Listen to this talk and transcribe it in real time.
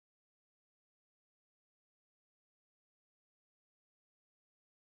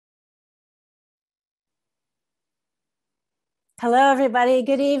Hello, everybody.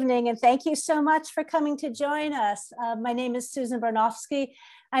 Good evening, and thank you so much for coming to join us. My name is Susan Bernofsky.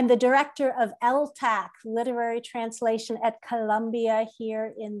 I'm the director of LTAC, Literary Translation at Columbia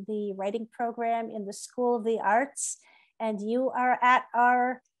here in the writing program in the School of the Arts. And you are at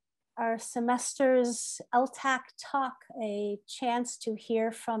our semester's LTAC talk, a chance to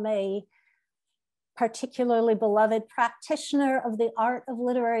hear from a particularly beloved practitioner of the art of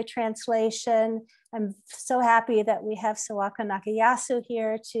literary translation. I'm so happy that we have Sawako Nakayasu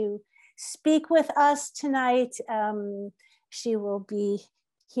here to speak with us tonight. She will be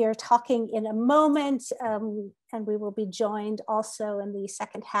here talking in a moment, and we will be joined also in the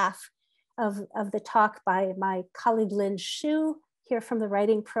second half of the talk by my colleague Lynn Xu here from the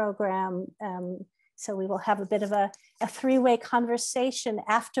writing program. So we will have a bit of a three-way conversation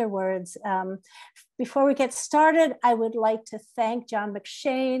afterwards. Before we get started, I would like to thank John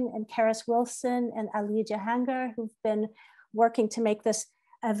McShane and Karis Wilson and Ali Jahangir, who've been working to make this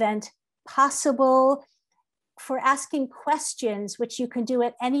event possible, for asking questions, which you can do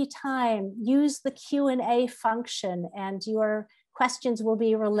at any time. Use the Q&A function, and your questions will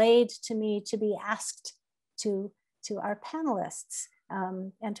be relayed to me to be asked to our panelists.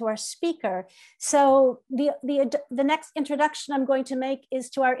 And to our speaker. So the next introduction I'm going to make is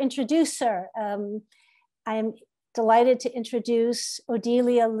to our introducer. I am delighted to introduce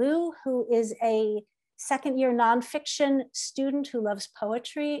Odelia Liu, who is a second-year nonfiction student who loves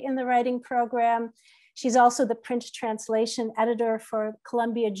poetry in the writing program. She's also the print translation editor for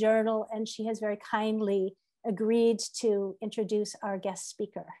Columbia Journal, and she has very kindly agreed to introduce our guest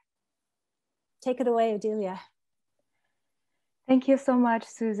speaker. Take it away, Odelia. Thank you so much,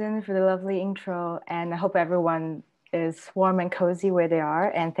 Susan, for the lovely intro. And I hope everyone is warm and cozy where they are.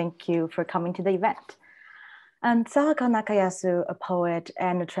 And thank you for coming to the event. Sawako Nakayasu, a poet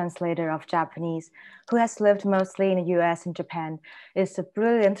and a translator of Japanese who has lived mostly in the US and Japan, is a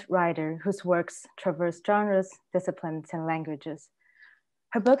brilliant writer whose works traverse genres, disciplines, and languages.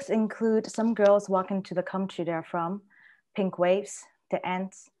 Her books include Some Girls Walking to the Country They're From, Pink Waves, The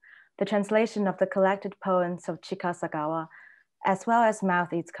Ants, the translation of the collected poems of Chika Sagawa, as well as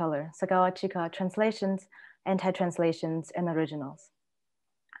Mouth Eats Color, Sagawa Chika translations, anti-translations, and originals.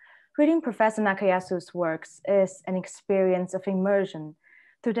 Reading Professor Nakayasu's works is an experience of immersion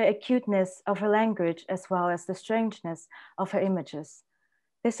through the acuteness of her language as well as the strangeness of her images.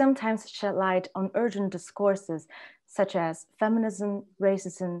 They sometimes shed light on urgent discourses such as feminism,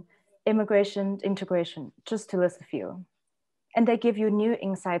 racism, immigration, integration, just to list a few. And they give you new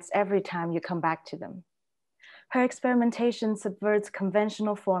insights every time you come back to them. Her experimentation subverts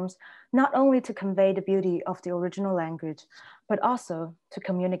conventional forms, not only to convey the beauty of the original language, but also to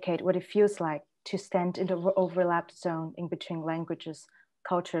communicate what it feels like to stand in the overlapped zone in between languages,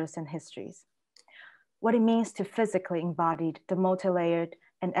 cultures, and histories. What it means to physically embody the multi-layered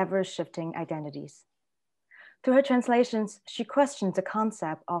and ever-shifting identities. Through her translations, she questions the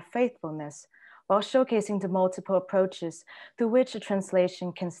concept of faithfulness while showcasing the multiple approaches through which a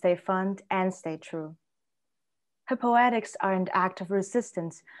translation can stay fun and stay true. Her poetics are an act of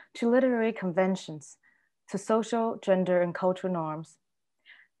resistance to literary conventions, to social, gender, and cultural norms.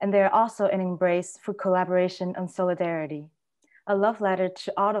 And they are also an embrace for collaboration and solidarity, a love letter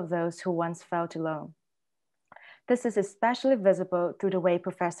to all of those who once felt alone. This is especially visible through the way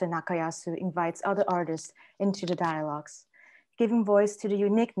Professor Nakayasu invites other artists into the dialogues, giving voice to the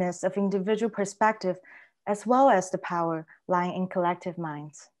uniqueness of individual perspective, as well as the power lying in collective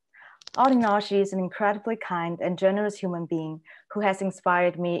minds. All in all, she is an incredibly kind and generous human being who has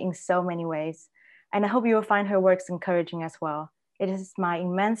inspired me in so many ways. And I hope you will find her works encouraging as well. It is my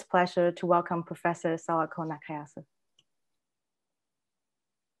immense pleasure to welcome Professor Sawako Nakayasu.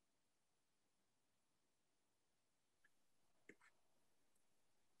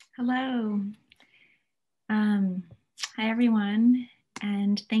 Hello. Hi, everyone.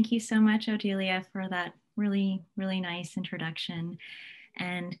 And thank you so much, Odelia, for that really, really nice introduction.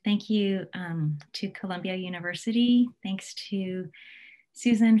 And thank you to Columbia University. Thanks to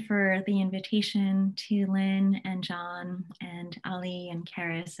Susan for the invitation, to Lynn and John and Ali and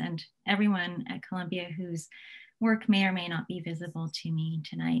Karis and everyone at Columbia whose work may or may not be visible to me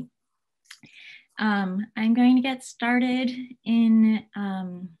tonight. I'm going to get started in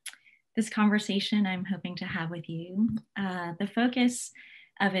this conversation I'm hoping to have with you. The focus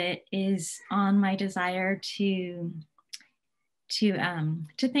of it is on my desire to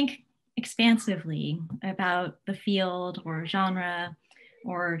think expansively about the field or genre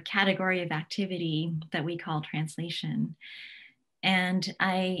or category of activity that we call translation. And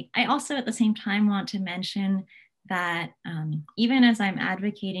I also at the same time want to mention that even as I'm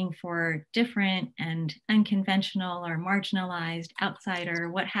advocating for different and unconventional or marginalized, outsider,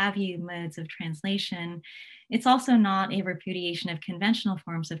 what have you, modes of translation, it's also not a repudiation of conventional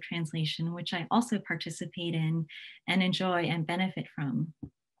forms of translation, which I also participate in and enjoy and benefit from.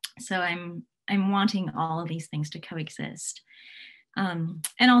 So I'm wanting all of these things to coexist. And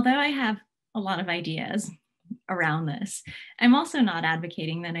although I have a lot of ideas around this, I'm also not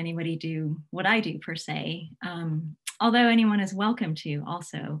advocating that anybody do what I do per se, although anyone is welcome to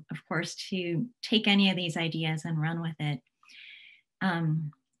also, of course, to take any of these ideas and run with it. I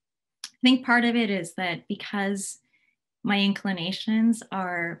think part of it is that because my inclinations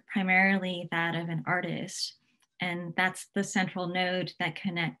are primarily that of an artist, and that's the central node that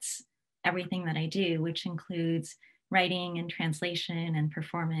connects everything that I do, which includes writing and translation and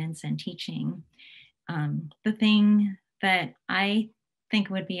performance and teaching. The thing that I think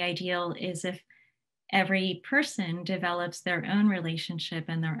would be ideal is if every person develops their own relationship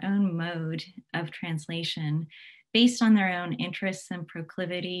and their own mode of translation based on their own interests and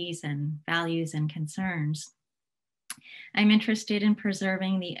proclivities and values and concerns. I'm interested in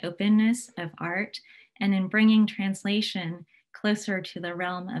preserving the openness of art and in bringing translation closer to the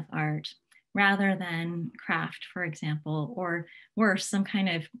realm of art rather than craft, for example, or worse, some kind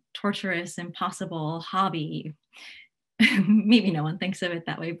of torturous, impossible hobby. Maybe no one thinks of it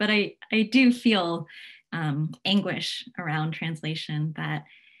that way, but I do feel anguish around translation that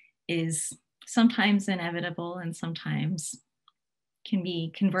is sometimes inevitable and sometimes can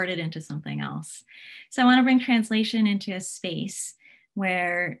be converted into something else. So I want to bring translation into a space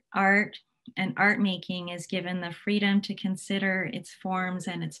where art and art making is given the freedom to consider its forms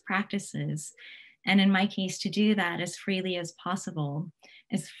and its practices. And in my case, to do that as freely as possible,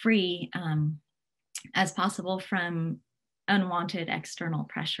 as free as possible from unwanted external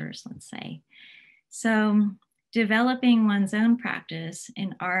pressures, let's say. So developing one's own practice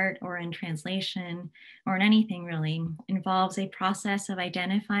in art or in translation or in anything really involves a process of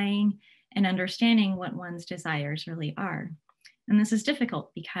identifying and understanding what one's desires really are. And this is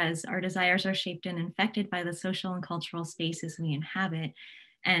difficult because our desires are shaped and infected by the social and cultural spaces we inhabit,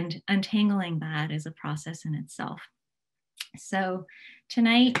 and untangling that is a process in itself. So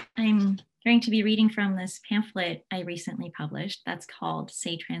tonight I'm going to be reading from this pamphlet I recently published that's called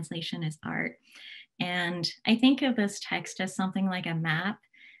Say Translation is Art. And I think of this text as something like a map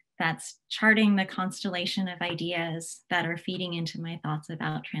that's charting the constellation of ideas that are feeding into my thoughts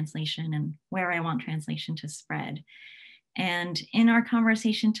about translation and where I want translation to spread. And in our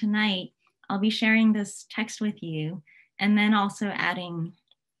conversation tonight, I'll be sharing this text with you and then also adding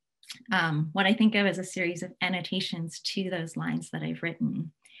what I think of as a series of annotations to those lines that I've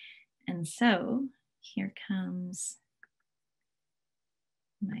written. And so here comes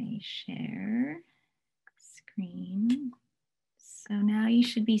my share screen. So now you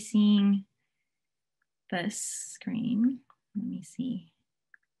should be seeing this screen. Let me see.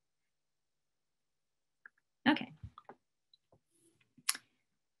 Okay.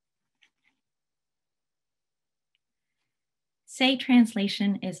 Say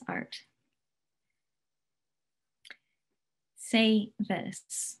translation is art. Say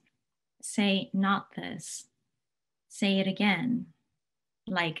this. Say not this. Say it again,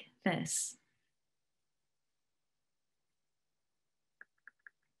 like this.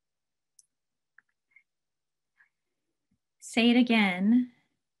 Say it again.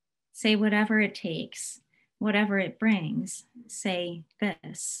 Say whatever it takes, whatever it brings. Say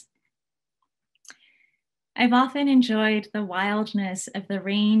this. I've often enjoyed the wildness of the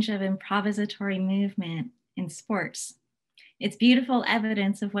range of improvisatory movement in sports. It's beautiful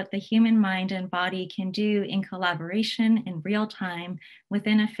evidence of what the human mind and body can do in collaboration in real time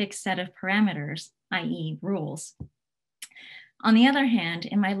within a fixed set of parameters, i.e. rules. On the other hand,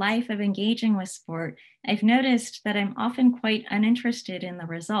 in my life of engaging with sport, I've noticed that I'm often quite uninterested in the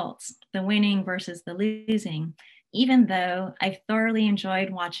results, the winning versus the losing, even though I've thoroughly enjoyed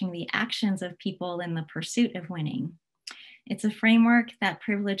watching the actions of people in the pursuit of winning. It's a framework that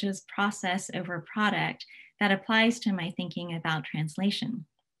privileges process over product that applies to my thinking about translation.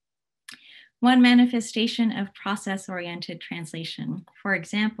 One manifestation of process-oriented translation, for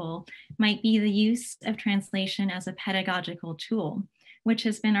example, might be the use of translation as a pedagogical tool, which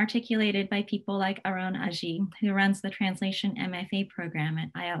has been articulated by people like Aron Aji, who runs the Translation MFA program at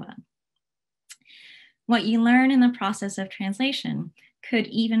Iowa. What you learn in the process of translation could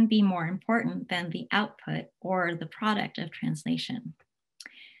even be more important than the output or the product of translation.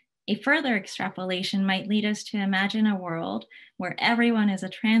 A further extrapolation might lead us to imagine a world where everyone is a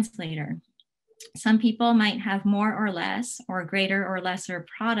translator, Some people might have more or less or greater or lesser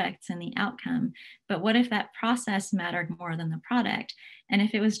products in the outcome, but what if that process mattered more than the product? And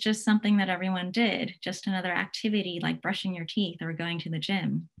if it was just something that everyone did, just another activity like brushing your teeth or going to the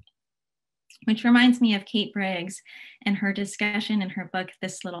gym? Which reminds me of Kate Briggs and her discussion in her book,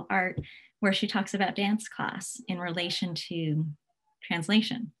 This Little Art, where she talks about dance class in relation to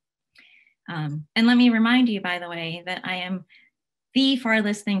translation. And let me remind you, by the way, that I am the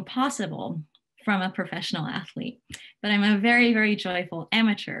farthest thing possible from a professional athlete, but I'm a very, very joyful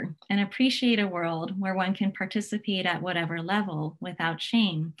amateur and appreciate a world where one can participate at whatever level without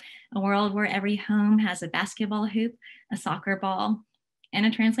shame, a world where every home has a basketball hoop, a soccer ball, and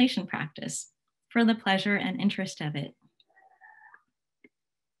a translation practice for the pleasure and interest of it.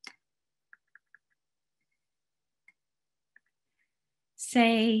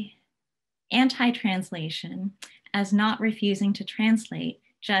 Say anti-translation as not refusing to translate,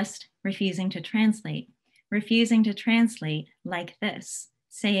 just refusing to translate. Refusing to translate like this.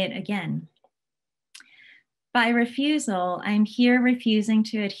 Say it again. By refusal, I'm here refusing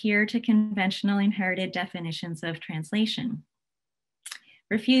to adhere to conventional inherited definitions of translation.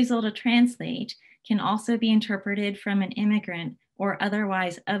 Refusal to translate can also be interpreted from an immigrant or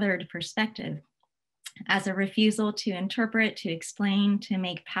otherwise othered perspective as a refusal to interpret, to explain, to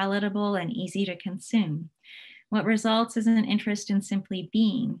make palatable and easy to consume. What results is an interest in simply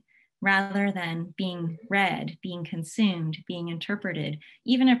being, rather than being read, being consumed, being interpreted,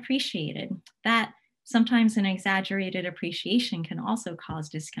 even appreciated. That sometimes an exaggerated appreciation can also cause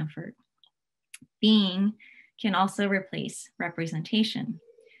discomfort. Being can also replace representation.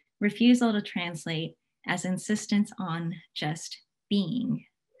 Refusal to translate as insistence on just being.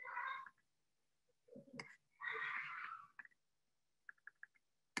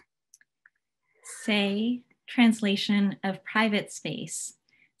 Say translation of private space.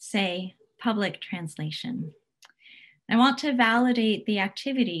 Say public translation. I want to validate the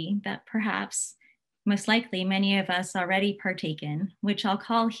activity that perhaps, most likely, many of us already partake in, which I'll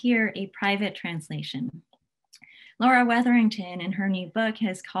call here a private translation. Laura Wetherington, in her new book,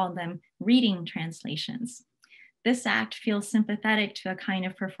 has called them reading translations. This act feels sympathetic to a kind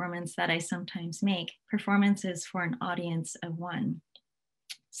of performance that I sometimes make, performances for an audience of one.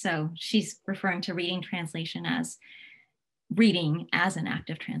 So she's referring to reading translation as reading as an act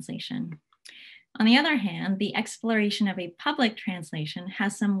of translation. On the other hand, the exploration of a public translation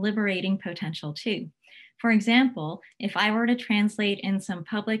has some liberating potential too. For example, if I were to translate in some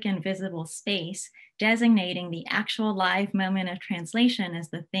public and visible space, designating the actual live moment of translation as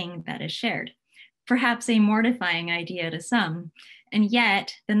the thing that is shared, perhaps a mortifying idea to some, and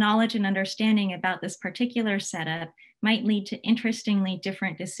yet the knowledge and understanding about this particular setup might lead to interestingly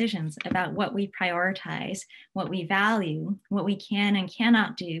different decisions about what we prioritize, what we value, what we can and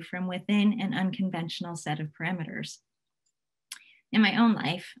cannot do from within an unconventional set of parameters. In my own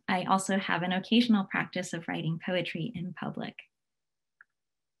life, I also have an occasional practice of writing poetry in public.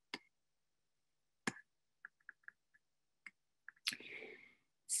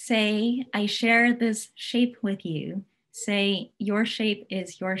 Say, I share this shape with you. Say, your shape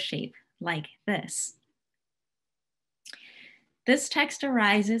is your shape, like this. This text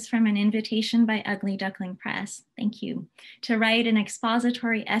arises from an invitation by Ugly Duckling Press, thank you, to write an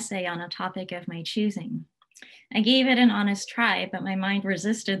expository essay on a topic of my choosing. I gave it an honest try, but my mind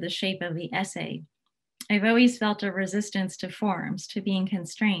resisted the shape of the essay. I've always felt a resistance to forms, to being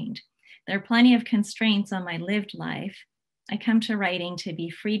constrained. There are plenty of constraints on my lived life. I come to writing to be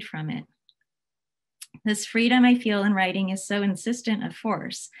freed from it. This freedom I feel in writing is so insistent of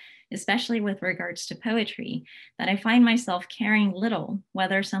force, especially with regards to poetry, that I find myself caring little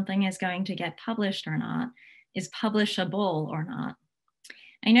whether something is going to get published or not, is publishable or not.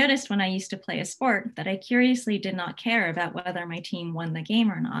 I noticed when I used to play a sport that I curiously did not care about whether my team won the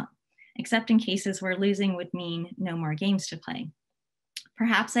game or not, except in cases where losing would mean no more games to play.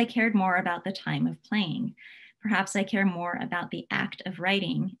 Perhaps I cared more about the time of playing. Perhaps I care more about the act of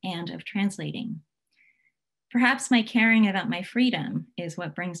writing and of translating. Perhaps my caring about my freedom is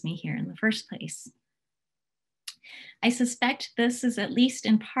what brings me here in the first place. I suspect this is at least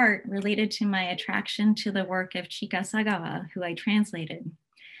in part related to my attraction to the work of Chika Sagawa, who I translated.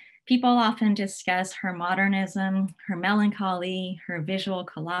 People often discuss her modernism, her melancholy, her visual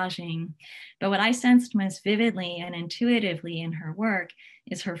collaging, but what I sensed most vividly and intuitively in her work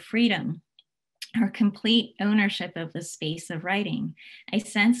is her freedom, her complete ownership of the space of writing. I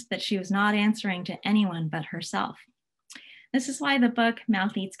sensed that she was not answering to anyone but herself. This is why the book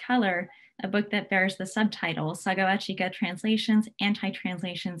Mouth Eats Color, a book that bears the subtitle Sagawa Chika Translations,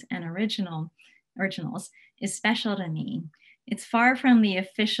 Anti-Translations, and Originals, is special to me. It's far from the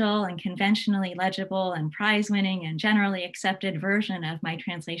official and conventionally legible and prize-winning and generally accepted version of my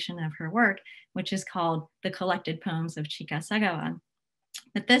translation of her work, which is called The Collected Poems of Chikasagawa.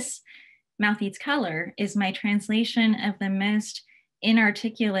 But this Mouth Eats Color is my translation of the most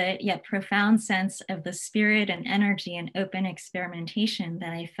inarticulate yet profound sense of the spirit and energy and open experimentation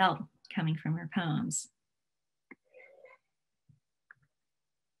that I felt coming from her poems.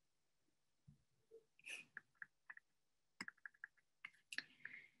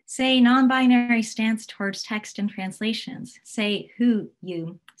 Say non-binary stance towards text and translations. Say who,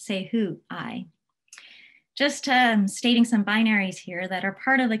 you. Say who, I. Just stating some binaries here that are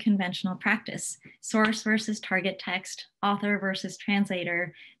part of the conventional practice. Source versus target text, author versus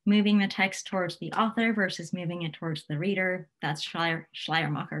translator, moving the text towards the author versus moving it towards the reader. That's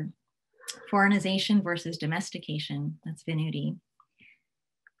Schleiermacher. Foreignization versus domestication. That's Venuti.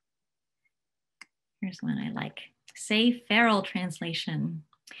 Here's one I like. Say feral translation.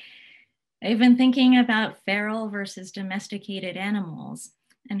 I've been thinking about feral versus domesticated animals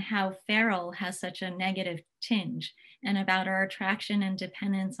and how feral has such a negative tinge, and about our attraction and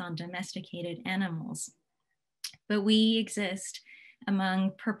dependence on domesticated animals. But we exist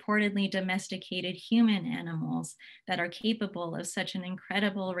among purportedly domesticated human animals that are capable of such an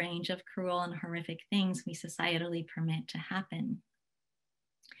incredible range of cruel and horrific things we societally permit to happen.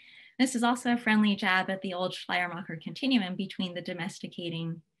 This is also a friendly jab at the old Schleiermacher continuum between the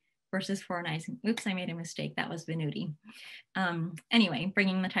domesticating versus foreignizing. Oops, I made a mistake. That was Venuti. Anyway,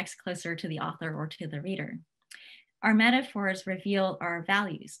 bringing the text closer to the author or to the reader. Our metaphors reveal our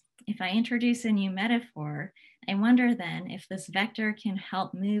values. If I introduce a new metaphor, I wonder then if this vector can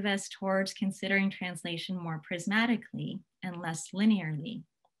help move us towards considering translation more prismatically and less linearly.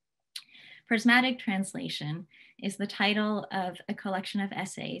 Prismatic translation is the title of a collection of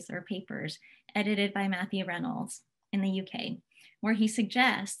essays or papers edited by Matthew Reynolds in the UK, where he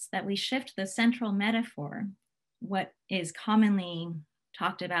suggests that we shift the central metaphor, what is commonly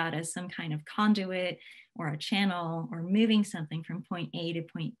talked about as some kind of conduit or a channel or moving something from point A to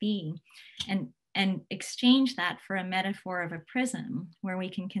point B, and exchange that for a metaphor of a prism where we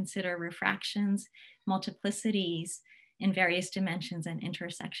can consider refractions, multiplicities in various dimensions and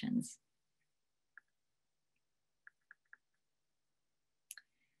intersections.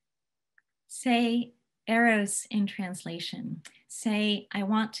 Say eros in translation. Say, I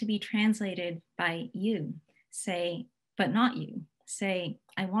want to be translated by you. Say, but not you. Say,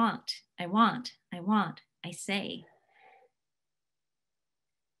 I want, I want, I want, I say.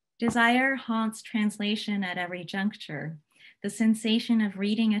 Desire haunts translation at every juncture. The sensation of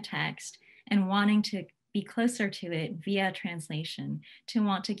reading a text and wanting to be closer to it via translation, to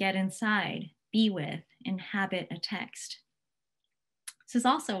want to get inside, be with, inhabit a text. This is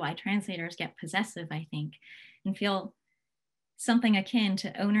also why translators get possessive, I think, and feel something akin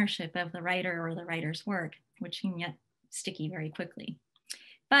to ownership of the writer or the writer's work, which can get sticky very quickly.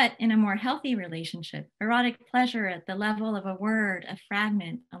 But in a more healthy relationship, erotic pleasure at the level of a word, a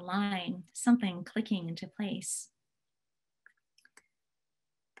fragment, a line, something clicking into place.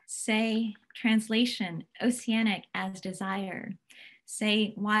 Say translation, oceanic as desire.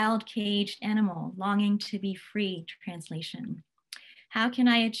 Say wild caged animal, longing to be free translation. How can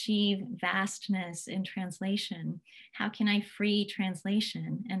I achieve vastness in translation? How can I free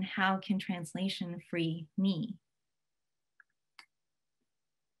translation? And how can translation free me?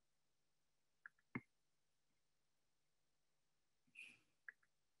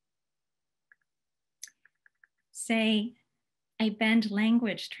 Say, I bend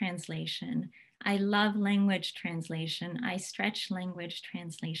language translation. I love language translation. I stretch language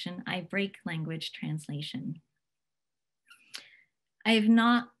translation. I break language translation. I have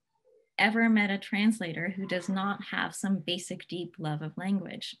not ever met a translator who does not have some basic deep love of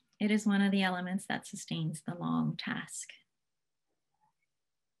language. It is one of the elements that sustains the long task.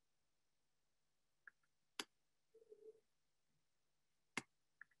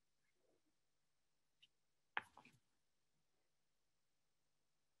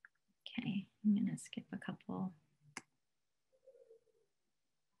 Okay, I'm gonna skip a couple.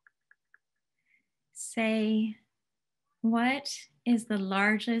 Say, what is the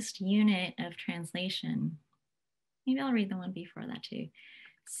largest unit of translation? Maybe I'll read the one before that too.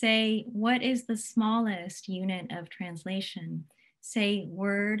 Say, what is the smallest unit of translation? Say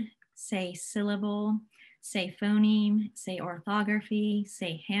word, say syllable, say phoneme, say orthography,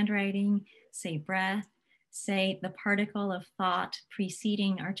 say handwriting, say breath, say the particle of thought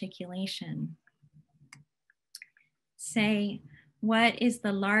preceding articulation. Say, What is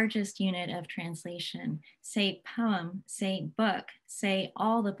the largest unit of translation? Say poem, say book, say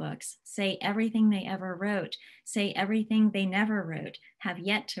all the books, say everything they ever wrote, say everything they never wrote, have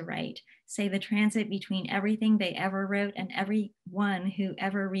yet to write, say the transit between everything they ever wrote and everyone who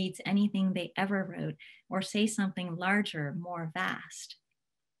ever reads anything they ever wrote, or say something larger, more vast.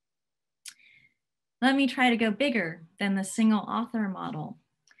 Let me try to go bigger than the single author model.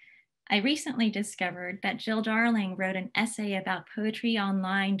 I recently discovered that Jill Darling wrote an essay about poetry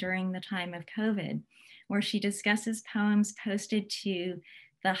online during the time of COVID, where she discusses poems posted to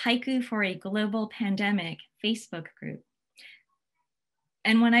the Haiku for a Global Pandemic Facebook group.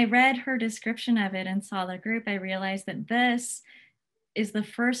 And when I read her description of it and saw the group, I realized that this is the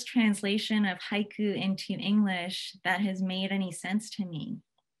first translation of haiku into English that has made any sense to me.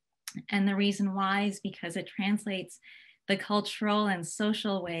 And the reason why is because it translates the cultural and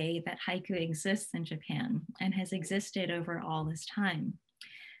social way that haiku exists in Japan and has existed over all this time.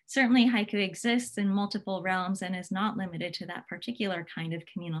 Certainly haiku exists in multiple realms and is not limited to that particular kind of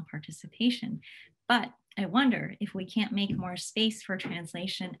communal participation. But I wonder if we can't make more space for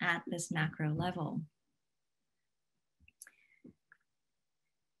translation at this macro level.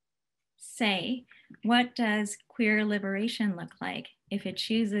 Say, what does queer liberation look like if it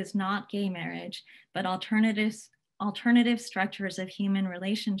chooses not gay marriage, but alternative structures of human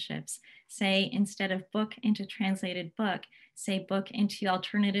relationships? Say, instead of book into translated book, say book into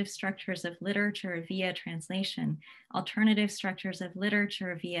alternative structures of literature via translation, alternative structures of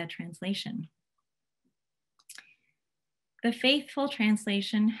literature via translation. The faithful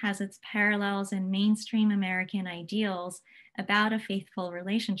translation has its parallels in mainstream American ideals about a faithful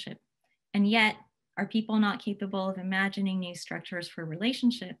relationship. And yet, are people not capable of imagining new structures for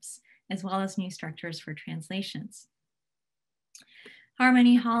relationships, as well as new structures for translations?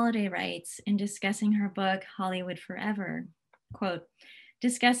 Harmony Holiday writes in discussing her book, Hollywood Forever, quote,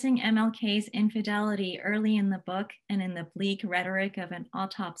 discussing MLK's infidelity early in the book and in the bleak rhetoric of an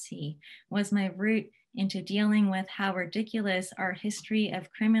autopsy was my route into dealing with how ridiculous our history of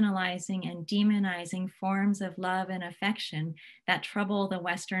criminalizing and demonizing forms of love and affection that trouble the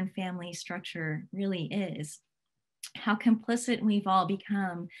Western family structure really is. How complicit we've all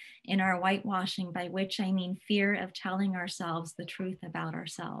become in our whitewashing, by which I mean fear of telling ourselves the truth about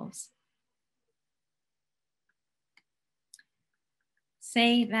ourselves.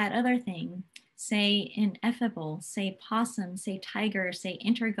 Say that other thing. Say ineffable, say possum, say tiger, say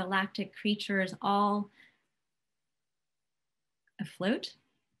intergalactic creatures all afloat.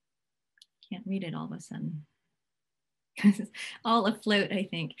 Can't read it all of a sudden. All afloat, I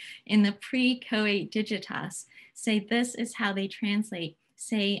think, in the pre-coate digitas. Say this is how they translate.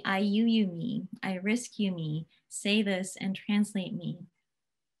 Say I you me, I risk you me, say this and translate me.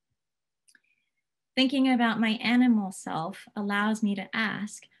 Thinking about my animal self allows me to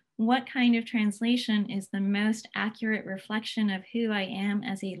ask, what kind of translation is the most accurate reflection of who I am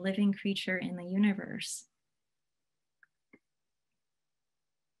as a living creature in the universe?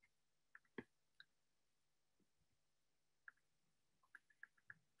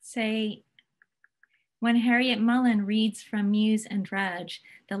 Say, when Harriet Mullen reads from Muse and Drudge,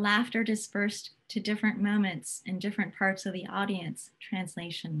 the laughter dispersed to different moments in different parts of the audience,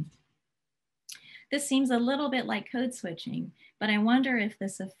 translation. This seems a little bit like code switching, but I wonder if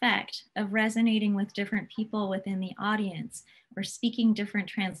this effect of resonating with different people within the audience or speaking different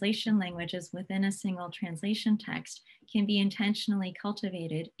translation languages within a single translation text can be intentionally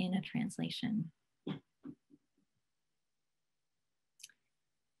cultivated in a translation.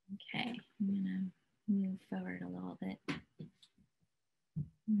 Okay, I'm gonna move forward a little bit.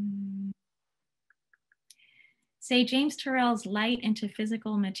 Say James Turrell's light into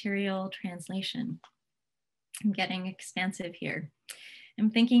physical material translation. I'm getting expansive here.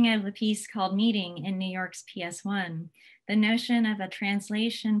 I'm thinking of a piece called Meeting in New York's PS1. The notion of a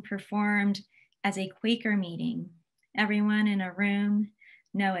translation performed as a Quaker meeting. Everyone in a room,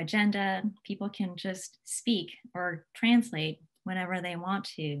 no agenda, people can just speak or translate whenever they want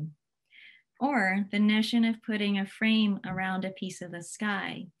to. Or the notion of putting a frame around a piece of the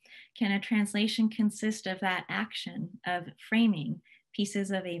sky. Can a translation consist of that action of framing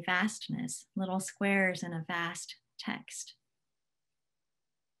pieces of a vastness, little squares in a vast text?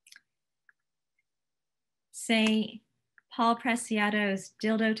 Say Paul Preciado's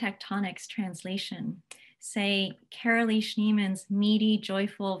Dildo Tectonics translation. Say Carolee Schneeman's meaty,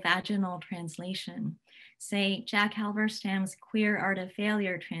 joyful vaginal translation. Say Jack Halberstam's Queer Art of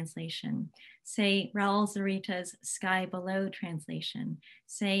Failure translation. Say Raul Zurita's Sky Below translation.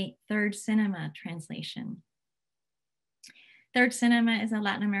 Say Third Cinema translation. Third Cinema is a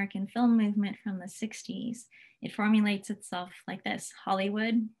Latin American film movement from the 60s. It formulates itself like this: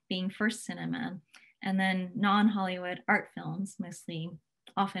 Hollywood being first cinema, and then non-Hollywood art films, mostly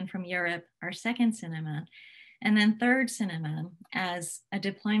often from Europe, are second cinema, and then third cinema as a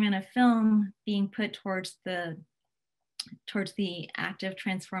deployment of film being put towards the active,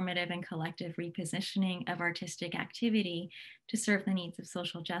 transformative, and collective repositioning of artistic activity to serve the needs of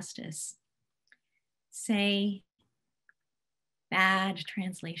social justice. Say, bad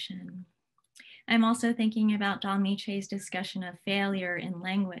translation. I'm also thinking about Don Miche's discussion of failure in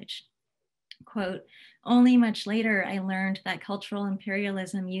language. Quote, only much later I learned that cultural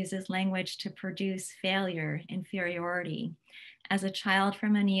imperialism uses language to produce failure, inferiority. As a child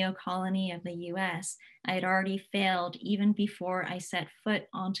from a neo-colony of the US, I had already failed even before I set foot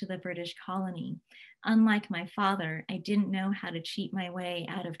onto the British colony. Unlike my father, I didn't know how to cheat my way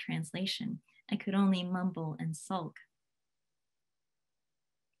out of translation. I could only mumble and sulk.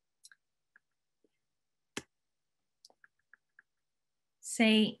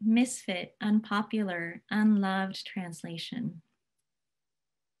 Say, misfit, unpopular, unloved translation.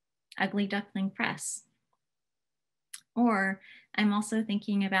 Ugly Duckling Press. Or I'm also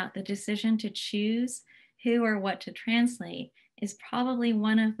thinking about the decision to choose who or what to translate is probably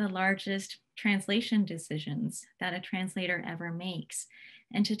one of the largest translation decisions that a translator ever makes.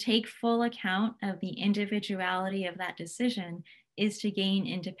 And to take full account of the individuality of that decision is to gain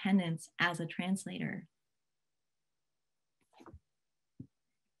independence as a translator.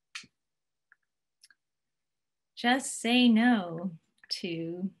 Just say no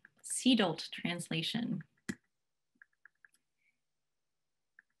to Seedult translation.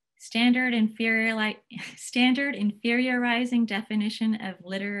 Standard inferiorizing definition of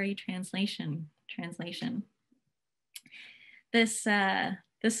literary translation. This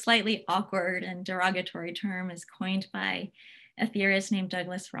slightly awkward and derogatory term is coined by a theorist named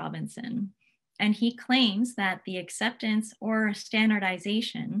Douglas Robinson. And he claims that the acceptance or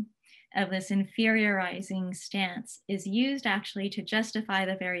standardization of this inferiorizing stance is used actually to justify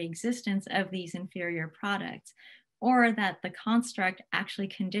the very existence of these inferior products, or that the construct actually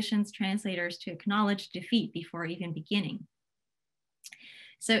conditions translators to acknowledge defeat before even beginning.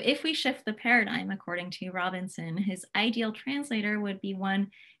 So if we shift the paradigm, according to Robinson, his ideal translator would be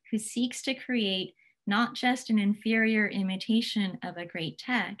one who seeks to create not just an inferior imitation of a great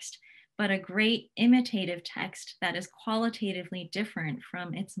text, but a great imitative text that is qualitatively different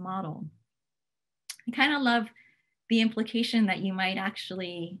from its model. I kind of love the implication that you might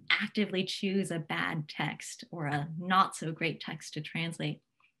actually actively choose a bad text or a not so great text to translate,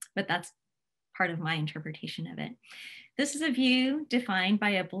 but that's part of my interpretation of it. This is a view defined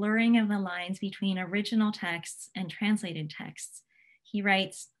by a blurring of the lines between original texts and translated texts. He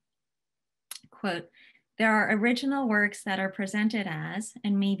writes, quote, there are original works that are presented as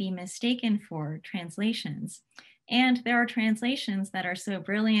and may be mistaken for translations. And there are translations that are so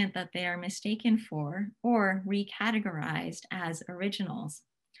brilliant that they are mistaken for or recategorized as originals.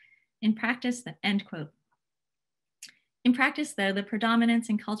 In practice, end quote. In practice, though, the predominance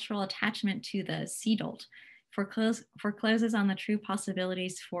and cultural attachment to the Seedult forecloses on the true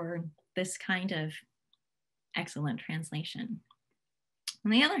possibilities for this kind of excellent translation. On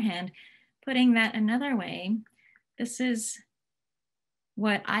the other hand, putting that another way, this is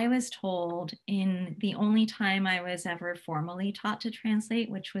what I was told in the only time I was ever formally taught to translate,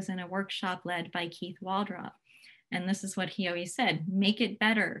 which was in a workshop led by Keith Waldrop. And this is what he always said, make it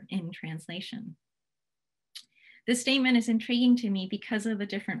better in translation. This statement is intriguing to me because of the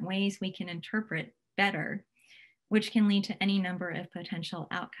different ways we can interpret better, which can lead to any number of potential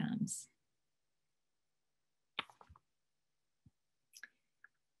outcomes.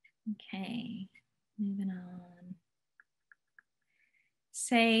 Okay, moving on.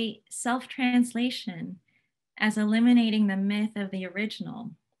 Say self-translation as eliminating the myth of the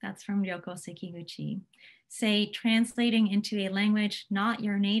original. That's from Ryoko Sekiguchi. Say translating into a language not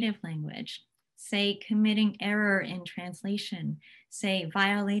your native language. Say committing error in translation. Say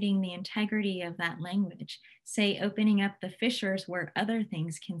violating the integrity of that language. Say opening up the fissures where other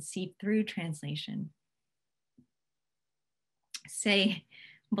things can seep through translation. Say,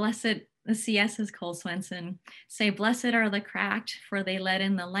 blessed, the CS is Cole Swenson. Say, blessed are the cracked, for they let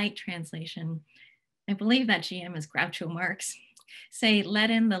in the light translation. I believe that GM is Groucho Marx. Say,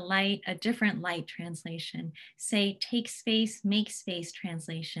 let in the light, a different light translation. Say, take space, make space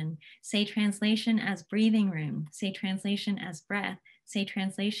translation. Say, translation as breathing room. Say, translation as breath. Say,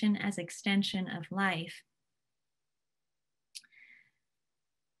 translation as extension of life.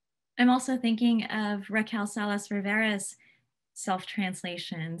 I'm also thinking of Raquel Salas Rivera's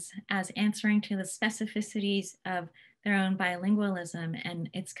self-translations as answering to the specificities of their own bilingualism and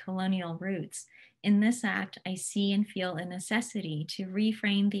its colonial roots. In this act, I see and feel a necessity to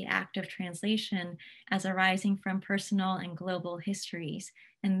reframe the act of translation as arising from personal and global histories,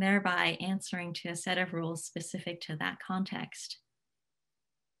 and thereby answering to a set of rules specific to that context.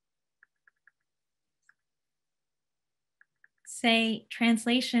 Say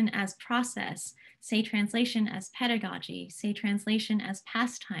translation as process, say translation as pedagogy, say translation as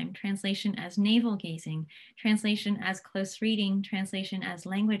pastime, translation as navel gazing, translation as close reading, translation as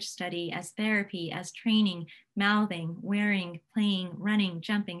language study, as therapy, as training, mouthing, wearing, playing, running,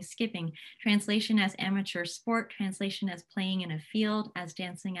 jumping, skipping, translation as amateur sport, translation as playing in a field, as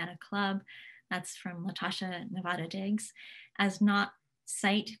dancing at a club. That's from Latasha Nevada Diggs. As not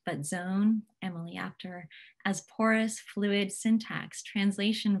sight but zone, Emily Apter. As porous, fluid syntax,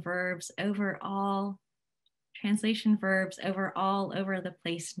 translation verbs over all over the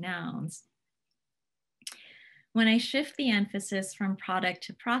place nouns. When I shift the emphasis from product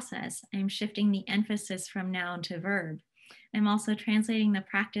to process, I'm shifting the emphasis from noun to verb. I'm also translating the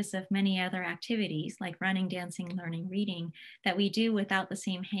practice of many other activities like running, dancing, learning, reading that we do without the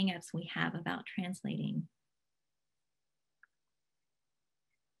same hangups we have about translating.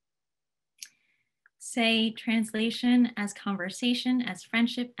 Say translation as conversation, as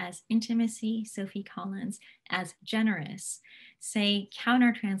friendship, as intimacy, Sophie Collins, as generous. Say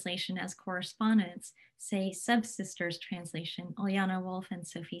counter translation as correspondence. Say subsisters translation, Oljana Wolf and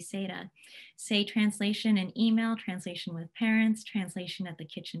Sophie Seda. Say translation in email, translation with parents, translation at the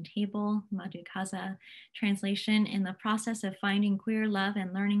kitchen table, Madhu Kaza. Translation in the process of finding queer love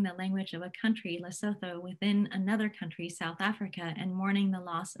and learning the language of a country, Lesotho, within another country, South Africa, and mourning the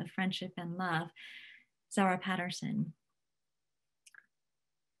loss of friendship and love, Zara Patterson.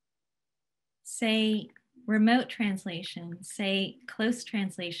 Say remote translation, say close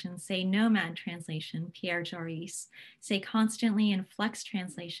translation, say nomad translation, Pierre Joris. Say constantly in flux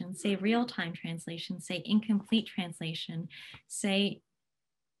translation, say real-time translation, say incomplete translation, say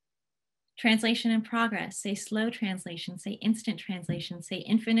translation in progress, say slow translation, say instant translation, say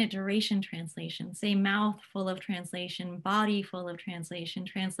infinite duration translation, say mouth full of translation, body full of translation,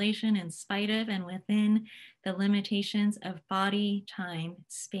 translation in spite of and within the limitations of body, time,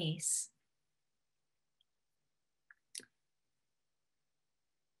 space.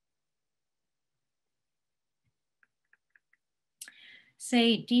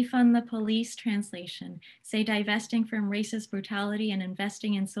 Say defund the police translation. Say divesting from racist brutality and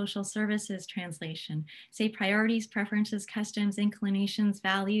investing in social services translation. Say priorities, preferences, customs, inclinations,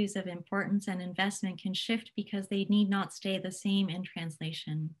 values of importance and investment can shift because they need not stay the same in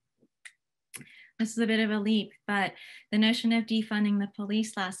translation. This is a bit of a leap, but the notion of defunding the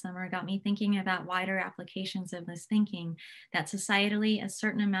police last summer got me thinking about wider applications of this thinking, that societally a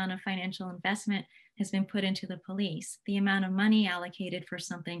certain amount of financial investment has been put into the police, the amount of money allocated for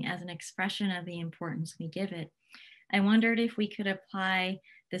something as an expression of the importance we give it. I wondered if we could apply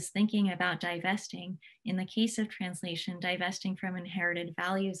this thinking about divesting, in the case of translation, divesting from inherited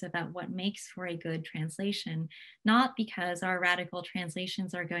values about what makes for a good translation, not because our radical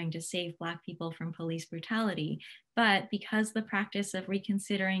translations are going to save Black people from police brutality, but because the practice of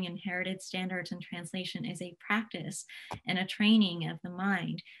reconsidering inherited standards in translation is a practice and a training of the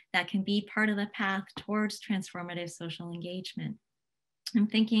mind that can be part of the path towards transformative social engagement. I'm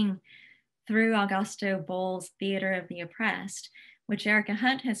thinking through Augusto Boal's Theater of the Oppressed, which Erica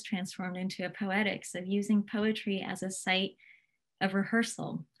Hunt has transformed into a poetics of using poetry as a site of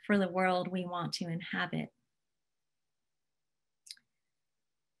rehearsal for the world we want to inhabit.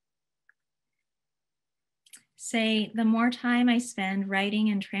 Say, the more time I spend writing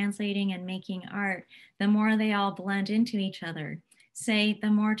and translating and making art, the more they all blend into each other. Say, the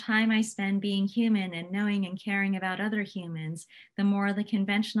more time I spend being human and knowing and caring about other humans, the more the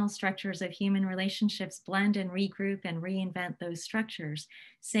conventional structures of human relationships blend and regroup and reinvent those structures.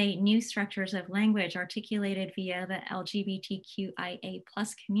 Say, new structures of language articulated via the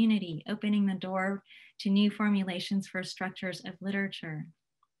LGBTQIA+ community, opening the door to new formulations for structures of literature.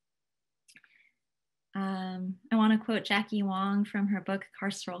 I want to quote Jackie Wong from her book,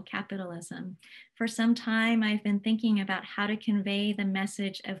 Carceral Capitalism. For some time, I've been thinking about how to convey the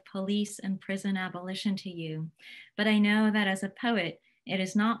message of police and prison abolition to you. But I know that as a poet, it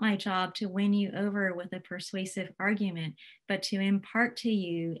is not my job to win you over with a persuasive argument, but to impart to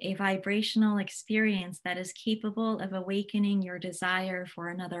you a vibrational experience that is capable of awakening your desire for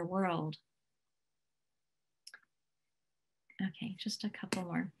another world. Okay, just a couple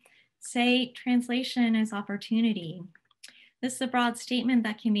more. Say, translation is opportunity. This is a broad statement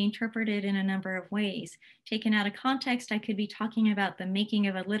that can be interpreted in a number of ways. Taken out of context, I could be talking about the making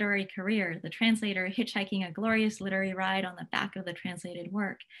of a literary career, the translator hitchhiking a glorious literary ride on the back of the translated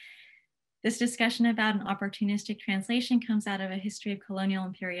work. This discussion about an opportunistic translation comes out of a history of colonial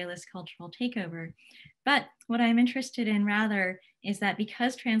imperialist cultural takeover. But what I'm interested in rather is that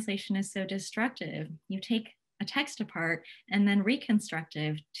because translation is so destructive, you take a text apart and then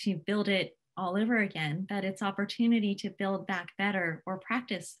reconstructive to build it all over again, that it's opportunity to build back better or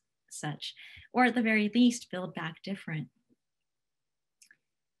practice such, or at the very least, build back different.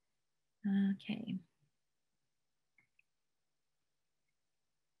 Okay.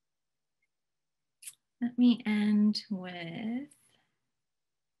 Let me end with,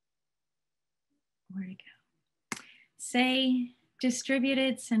 where to go? Say,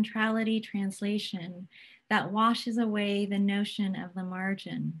 distributed centrality translation that washes away the notion of the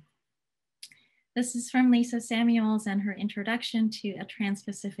margin. This is from Lisa Samuels and her introduction to a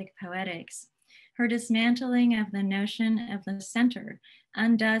Trans-Pacific Poetics. Her dismantling of the notion of the center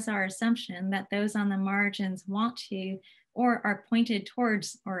undoes our assumption that those on the margins want to or are pointed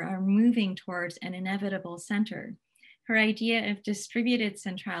towards or are moving towards an inevitable center. Her idea of distributed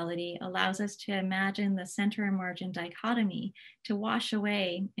centrality allows us to imagine the center and margin dichotomy to wash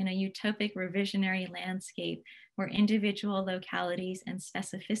away in a utopic revisionary landscape where individual localities and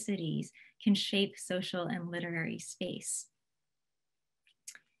specificities can shape social and literary space.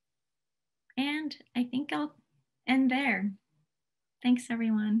 And I think I'll end there. Thanks,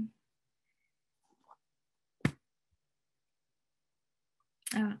 everyone.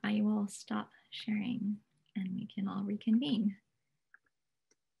 I will stop sharing and we can all reconvene.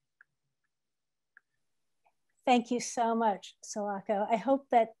 Thank you so much, Sawako. I hope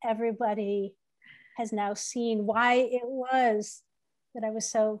that everybody has now seen why it was that I was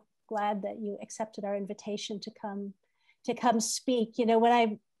so glad that you accepted our invitation to come speak. You know,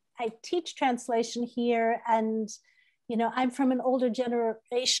 when I teach translation here, and you know, I'm from an older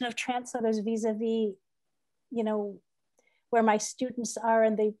generation of translators vis-a-vis, you know, where my students are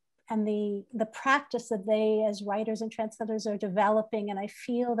and the practice that they as writers and translators are developing. And I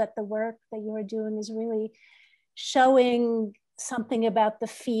feel that the work that you are doing is really showing something about the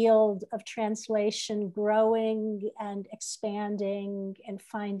field of translation growing and expanding and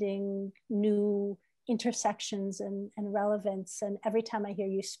finding new intersections and relevance. And every time I hear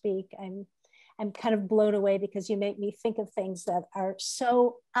you speak, I'm kind of blown away because you make me think of things that are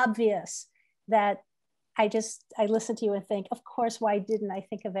so obvious that I listen to you and think, of course, why didn't I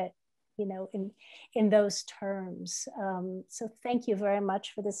think of it, you know, in those terms? So thank you very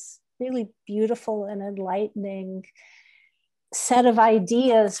much for this really beautiful and enlightening set of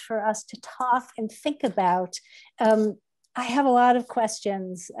ideas for us to talk and think about. I have a lot of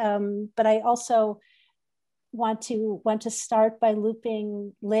questions, but I also want to start by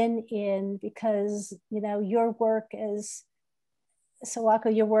looping Lynn in because, you know, your work as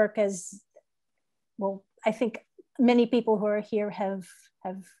Sawako, your work as, well, I think many people who are here have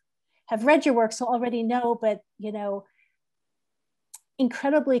read your work, so already know, but, you know,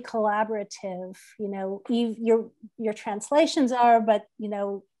 incredibly collaborative, you know, your translations are, but, you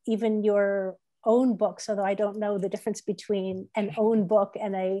know, even your own books, although I don't know the difference between an own book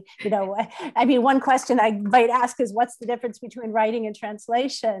and a, you know, I mean, one question I might ask is what's the difference between writing and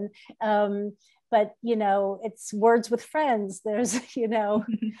translation? But, you know, it's words with friends. There's, you know,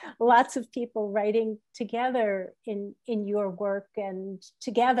 lots of people writing together in your work and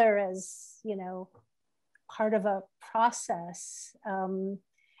together as, you know, part of a process.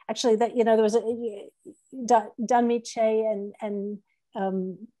 Actually, that, you know, there was Danmi Che and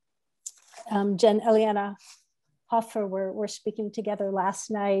Jen Eliana Hoffer were speaking together last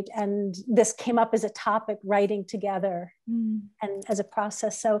night, and this came up as a topic, writing together and as a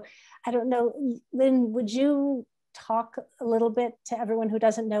process. So I don't know, Lynn, would you talk a little bit to everyone who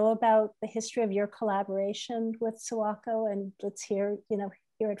doesn't know about the history of your collaboration with Sawako, and let's hear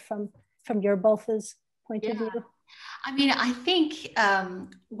it from your both's point of view? I mean, I think,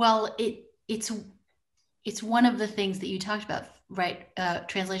 well, it's one of the things that you talked about, right?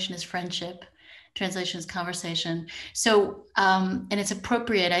 Translation is friendship, translation is conversation. So, and it's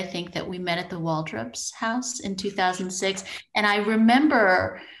appropriate, I think, that we met at the Waldrop's house in 2006. And I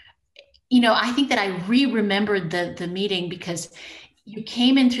remember, you know, I think that I remembered the meeting because you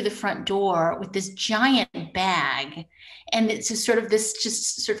came in through the front door with this giant bag, and it's just sort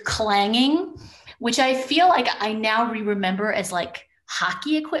of clanging, which I feel like I now remember as like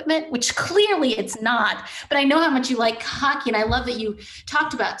hockey equipment, which clearly it's not, but I know how much you like hockey. And I love that you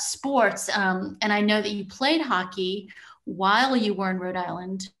talked about sports. And I know that you played hockey while you were in Rhode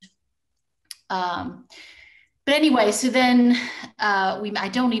Island. But But anyway, so then I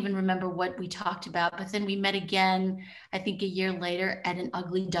don't even remember what we talked about, but then we met again, I think a year later at an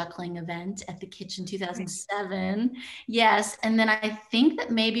Ugly Duckling event at the Kitchen 2007. Yes. And then I think that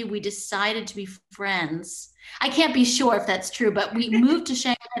maybe we decided to be friends. I can't be sure if that's true, but we moved to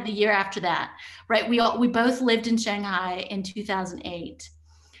Shanghai the year after that, right? We both lived in Shanghai in 2008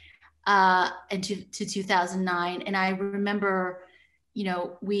 and to 2009. And I remember, you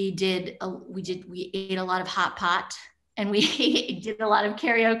know, we ate a lot of hot pot, and we did a lot of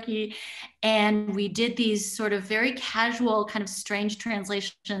karaoke, and we did these sort of very casual, kind of strange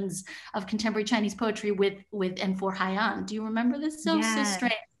translations of contemporary Chinese poetry with and for Haiyan. Do you remember this? So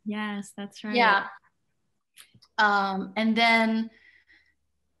strange. Yes, that's right. Yeah. And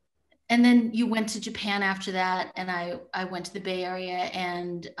then you went to Japan after that, and I went to the Bay Area,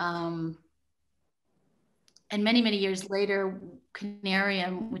 and many years later,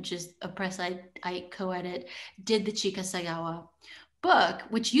 Canarium, which is a press I co-edit, did the Chika Sagawa book,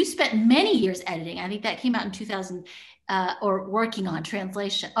 which you spent many years editing. I think that came out in 2000, or working on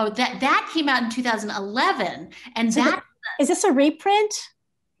translation. Oh, that came out in 2011, and so is this a reprint?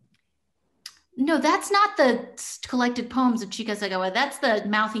 No, that's not the collected poems of Chika Sagawa. That's the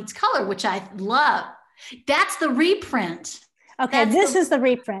Mouth Eats Color, which I love. That's the reprint. Okay, this is the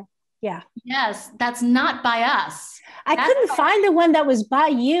reprint. Yeah. Yes, that's not by us. I couldn't find the one that was by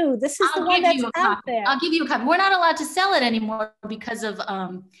you. This is the one that's out there. I'll give you a copy. We're not allowed to sell it anymore because of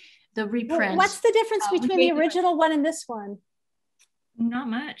the reprint. What's the difference between the original one and this one? Not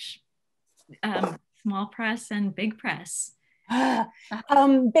much. Small press and big press.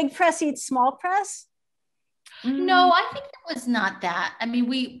 Big press eats small press? No, I think it was not that. I mean,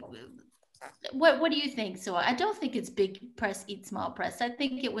 what do you think? So I don't think it's big press eats small press. I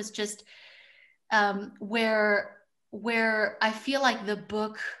think it was just where I feel like the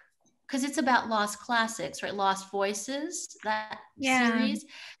book, because it's about lost classics, right? Lost Voices, that series.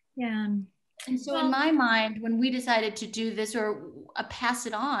 Yeah. And so in my mind, when we decided to do this or pass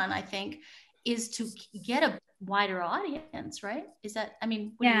it on, I think, is to get a wider audience, right? Is that, I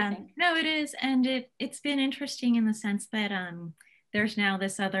mean, what do you think? No, it is. And it's been interesting in the sense that there's now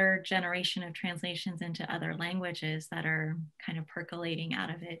this other generation of translations into other languages that are kind of percolating out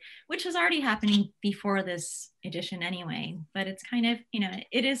of it, which was already happening before this edition anyway. But it's kind of, you know,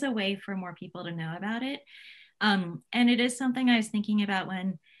 it is a way for more people to know about it. And it is something I was thinking about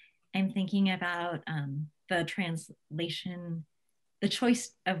when I'm thinking about the translation, the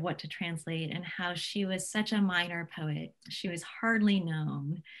choice of what to translate, and how she was such a minor poet. She was hardly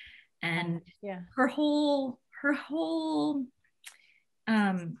known. And her whole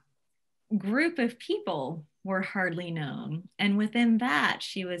group of people were hardly known. And within that,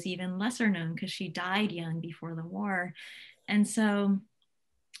 she was even lesser known because she died young before the war. And so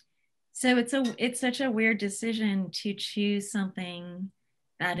it's such a weird decision to choose something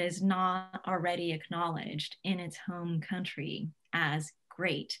that is not already acknowledged in its home country as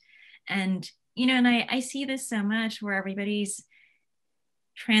great. And, you know, and I see this so much where everybody's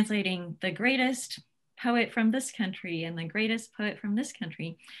translating the greatest poet from this country and the greatest poet from this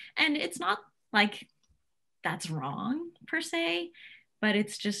country. And it's not like that's wrong per se, but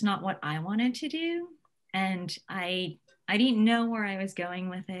it's just not what I wanted to do. And I didn't know where I was going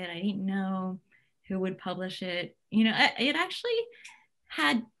with it. I didn't know who would publish it. You know, it actually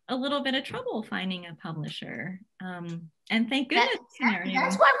had a little bit of trouble finding a publisher. And thank goodness.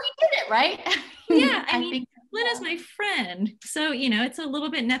 That's why we did it, right? Yeah, I mean, Lynn is my friend. So, you know, it's a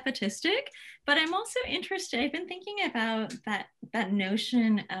little bit nepotistic, but I'm also interested. I've been thinking about that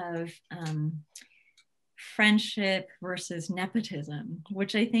notion of friendship versus nepotism,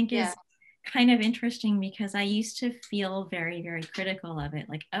 which I think is kind of interesting because I used to feel very, very critical of it.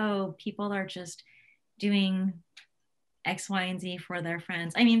 Like, oh, people are just doing X, Y, and Z for their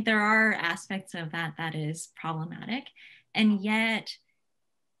friends. I mean, there are aspects of that is problematic. And yet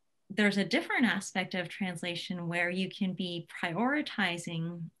there's a different aspect of translation where you can be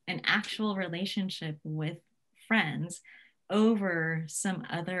prioritizing an actual relationship with friends over some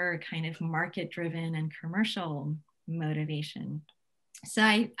other kind of market-driven and commercial motivation. So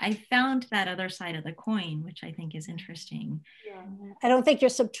I found that other side of the coin, which I think is interesting. Yeah. I don't think you're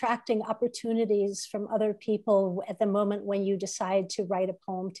subtracting opportunities from other people at the moment when you decide to write a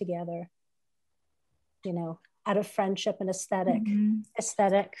poem together, you know, out of friendship and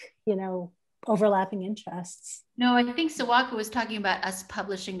aesthetic, you know, overlapping interests. No, I think Sawako was talking about us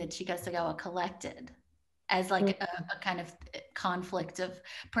publishing the Chika Sagawa Collected as like a kind of conflict of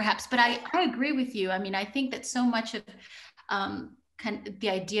perhaps, but I agree with you. I mean, I think that so much of kind of the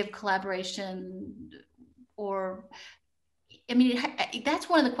idea of collaboration, or I mean, that's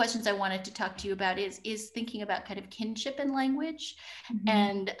one of the questions I wanted to talk to you about is thinking about kind of kinship in language,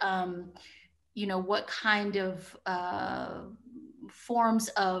 and you know, what kind of forms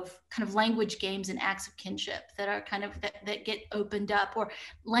of kind of language games and acts of kinship that are kind of that get opened up, or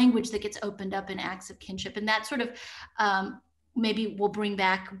language that gets opened up in acts of kinship, and that sort of maybe will bring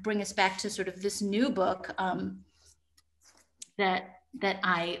us back to sort of this new book that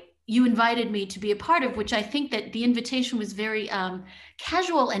you invited me to be a part of, which I think that the invitation was very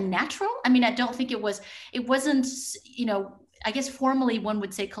casual and natural. I mean, I don't think it wasn't, you know, I guess formally one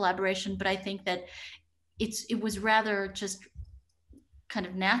would say collaboration, but I think that it was rather just kind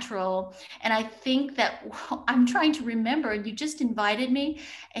of natural. And I think that I'm trying to remember, and you just invited me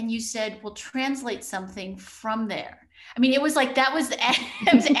and you said, well, translate something from there. I mean, it was like, it was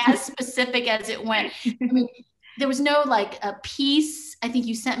as specific as it went. I mean, there was no like a piece. I think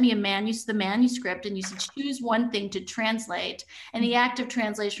you sent me the manuscript, and you said, choose one thing to translate. And the act of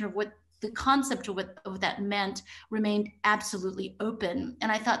translation of what the concept of what that meant remained absolutely open.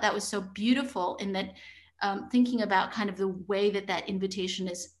 And I thought that was so beautiful, in that thinking about kind of the way that invitation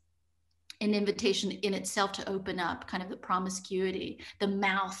is an invitation in itself to open up kind of the promiscuity, the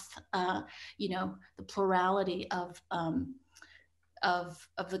mouth, you know, the plurality of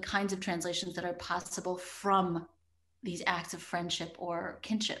the kinds of translations that are possible from these acts of friendship or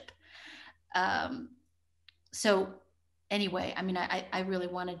kinship. So anyway, I mean, I really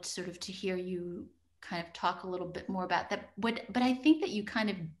wanted sort of to hear you kind of talk a little bit more about that. But I think that you kind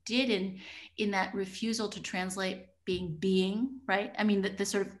of did in that refusal to translate being, right? I mean, the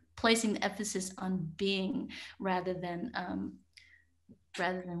sort of placing the emphasis on being rather than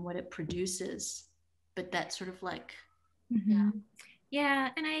what it produces, but that sort of like, Yeah,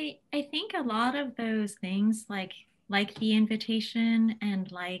 and I think a lot of those things, like the invitation and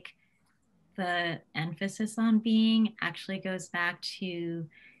like the emphasis on being, actually goes back to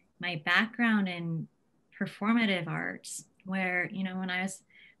my background in performative arts, where, you know, when I was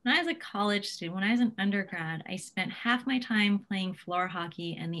a college student, when I was an undergrad, I spent half my time playing floor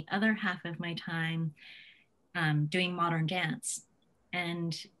hockey and the other half of my time doing modern dance.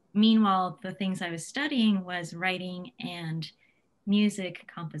 And meanwhile, the things I was studying was writing and music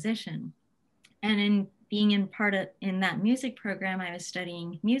composition. And in being in that music program, I was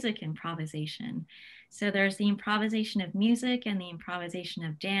studying music improvisation. So there's the improvisation of music and the improvisation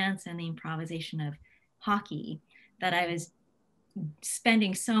of dance and the improvisation of hockey that I was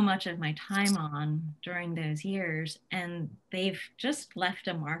spending so much of my time on during those years, and they've just left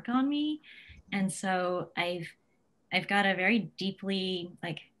a mark on me. And so I've got a very deeply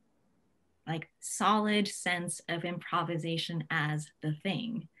like solid sense of improvisation as the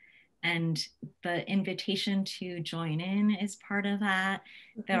thing. And the invitation to join in is part of that.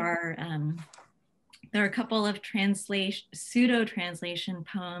 There are a couple of pseudo translation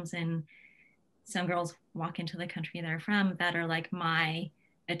poems in Some Girls Walk Into the Country They're From that are like my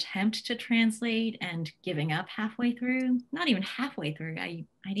attempt to translate and giving up halfway through. Not even halfway through. I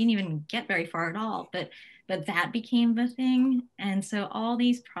didn't even get very far at all, but that became the thing. And so all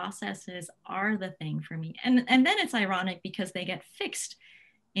these processes are the thing for me. And then it's ironic because they get fixed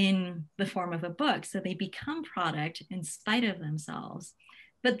in the form of a book. So they become product in spite of themselves.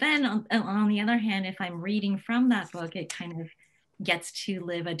 But then on the other hand, if I'm reading from that book, it kind of gets to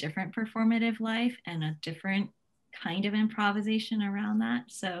live a different performative life and a different kind of improvisation around that.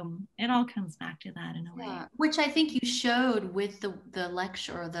 So it all comes back to that in a way. Which I think you showed with the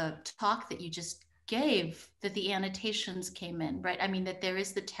lecture or the talk that you just gave, that the annotations came in, right? I mean, that there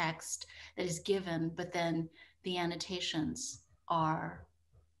is the text that is given, but then the annotations are,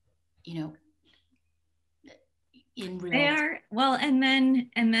 you know, in real. They are, well, and then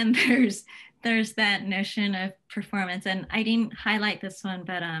there's that notion of performance. And I didn't highlight this one,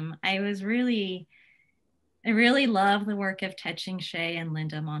 but I really love the work of Tetching Shea and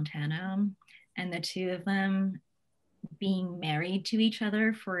Linda Montano, and the two of them being married to each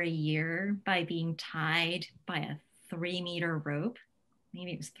other for a year by being tied by a 3-meter rope.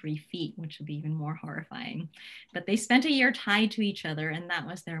 Maybe it was 3 feet, which would be even more horrifying. But they spent a year tied to each other, and that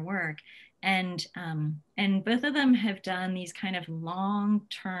was their work. And both of them have done these kind of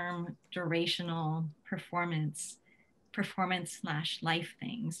long-term durational performance/life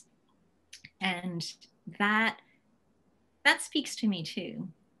things. And that speaks to me too.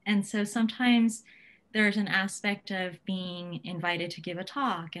 And so sometimes there's an aspect of being invited to give a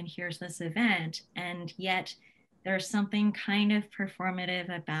talk, and here's this event, and yet there's something kind of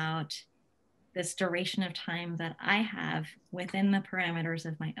performative about this duration of time that I have within the parameters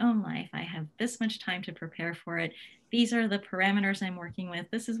of my own life. I have this much time to prepare for it. These are the parameters I'm working with.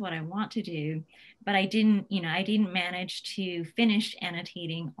 This is what I want to do. But I didn't manage to finish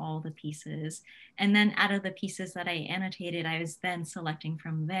annotating all the pieces. And then out of the pieces that I annotated, I was then selecting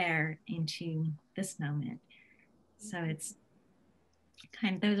from there into this moment. So it's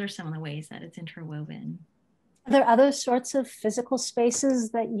those are some of the ways that it's interwoven. Are there other sorts of physical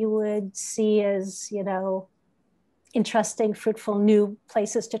spaces that you would see as, interesting, fruitful, new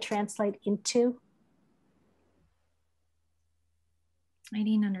places to translate into? I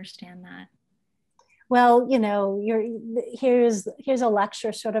didn't understand that. Well, here's a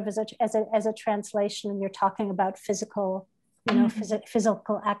lecture sort of as a translation, and you're talking about physical,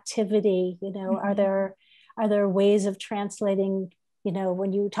 physical activity. Are there ways of translating?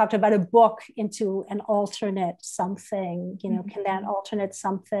 When you talked about a book into an alternate something, can that alternate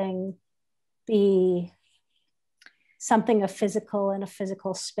something be something of physical in a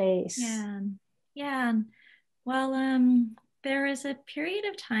physical space? Yeah. Well, there was a period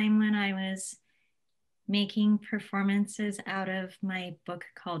of time when I was making performances out of my book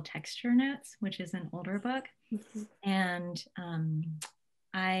called Texture Notes, which is an older book. And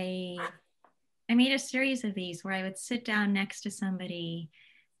I made a series of these where I would sit down next to somebody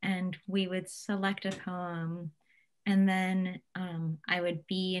and we would select a poem, and then I would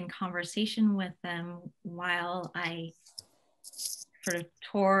be in conversation with them while I sort of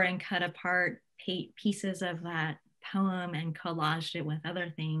tore and cut apart pieces of that poem and collaged it with other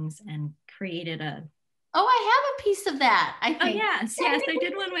things and created a... Oh, I have a piece of that, I think. Oh, yes, I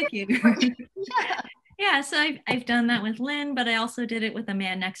did one with you. Yeah. Yeah, so I've done that with Lynn, but I also did it with a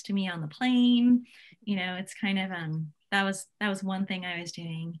man next to me on the plane. It's kind of, that was one thing I was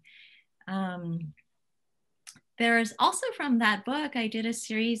doing. There is also from that book, I did a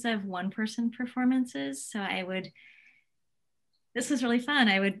series of one-person performances. So this was really fun.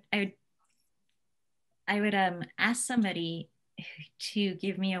 I would ask somebody to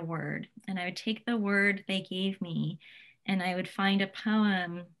give me a word, and I would take the word they gave me, and I would find a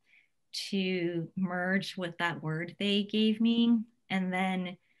poem to merge with that word they gave me. And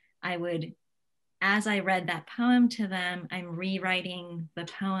then I would, as I read that poem to them, I'm rewriting the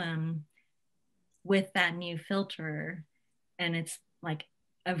poem with that new filter. And it's like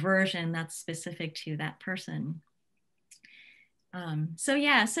a version that's specific to that person. So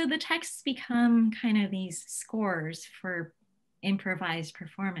the texts become kind of these scores for improvised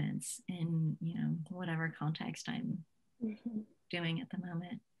performance in, whatever context I'm doing at the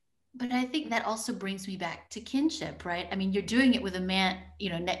moment. But I think that also brings me back to kinship, right? I mean, you're doing it with a man,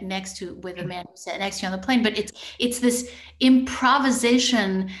 with a man who's sat next to you on the plane, but it's this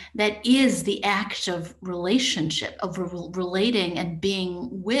improvisation that is the act of relationship, of relating and being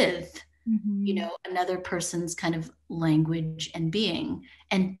with, another person's kind of language and being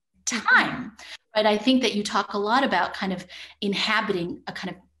and time, right? I think that you talk a lot about kind of inhabiting a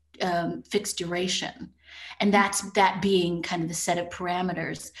kind of fixed duration. And that being kind of the set of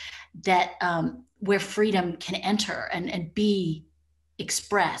parameters that where freedom can enter and be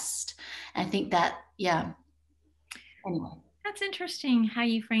expressed. And I think that, anyway. That's interesting how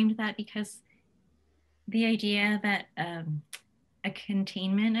you framed that, because the idea that a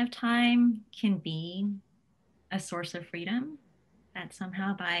containment of time can be a source of freedom, that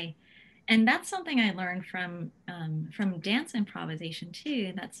somehow and that's something I learned from dance improvisation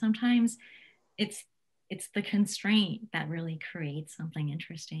too, that sometimes it's the constraint that really creates something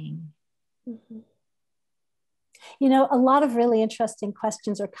interesting. A lot of really interesting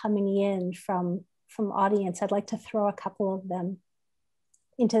questions are coming in from audience. I'd like to throw a couple of them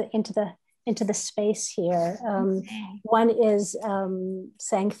into the space here. One is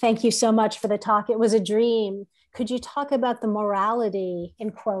saying, "Thank you so much for the talk. It was a dream. Could you talk about the morality,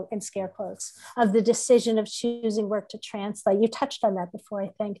 in scare quotes, of the decision of choosing work to translate?" You touched on that before, I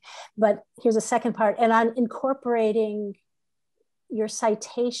think, but here's a second part. "And on incorporating your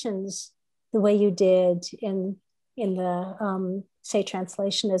citations the way you did in the say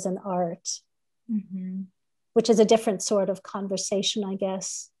translation as an art," which is a different sort of conversation, I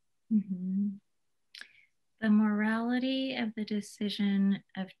guess. The morality of the decision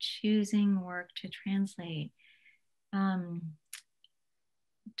of choosing work to translate.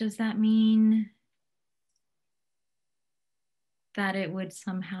 Does that mean that it would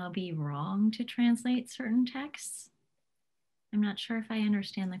somehow be wrong to translate certain texts? I'm not sure if I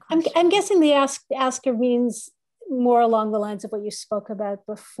understand the question. I'm guessing the asker means more along the lines of what you spoke about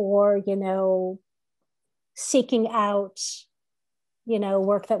before, seeking out,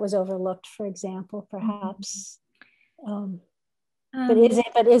 work that was overlooked, for example, perhaps. But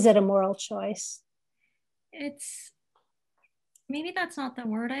is it a moral choice? It's, maybe that's not the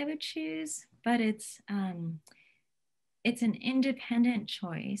word I would choose, but it's an independent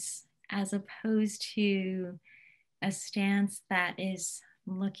choice as opposed to a stance that is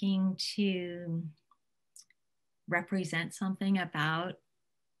looking to represent something about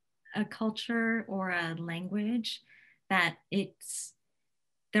a culture or a language. That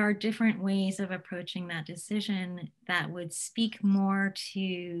there are different ways of approaching that decision that would speak more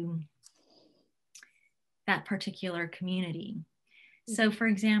to that particular community. So for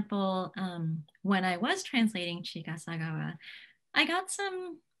example, when I was translating Chikasagawa, I got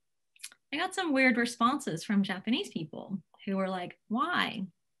some weird responses from Japanese people who were like, why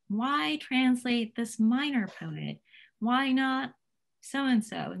translate this minor poet? Why not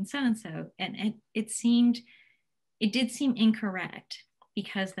so-and-so and so-and-so? And it did seem incorrect,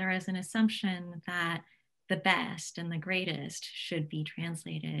 because there is an assumption that the best and the greatest should be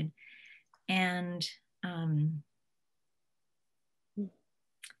translated. And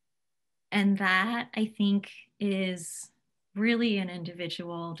that, I think, is really an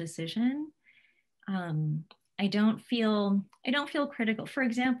individual decision. I don't feel critical. For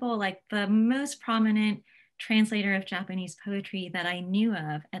example, like the most prominent translator of Japanese poetry that I knew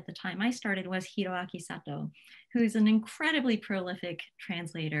of at the time I started was Hiroaki Sato, who's an incredibly prolific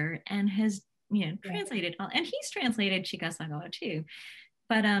translator and has, translated, and he's translated Chikasagawa too.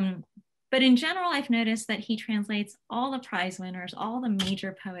 But in general, I've noticed that he translates all the prize winners, all the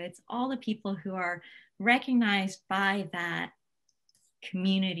major poets, all the people who are recognized by that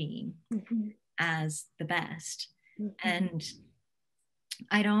community as the best. And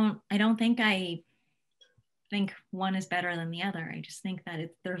I don't think I think one is better than the other. I just think that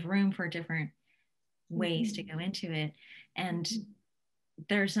there's room for different ways to go into it. And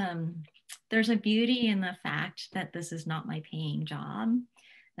there's a beauty in the fact that this is not my paying job,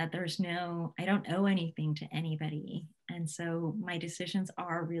 that I don't owe anything to anybody. And so my decisions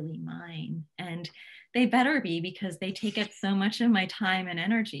are really mine, and they better be, because they take up so much of my time and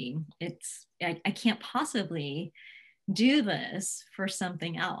energy. I can't possibly do this for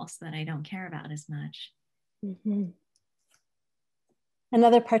something else that I don't care about as much.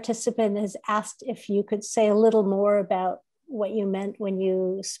 Another participant has asked if you could say a little more about what you meant when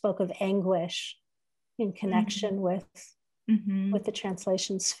you spoke of anguish in connection with the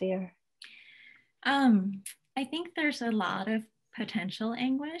translation sphere. I think there's a lot of potential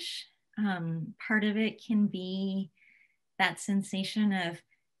anguish. Part of it can be that sensation of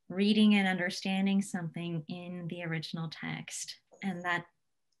reading and understanding something in the original text, and that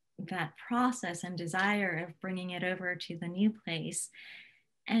process and desire of bringing it over to the new place,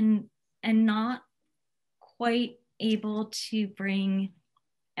 and not quite able to bring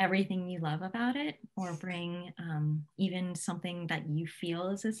everything you love about it, or bring even something that you feel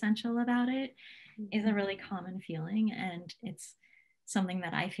is essential about it, is a really common feeling, and it's something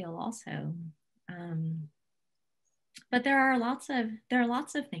that I feel also. But there are lots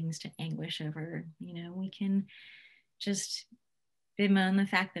of things to anguish over. We can just bemoan the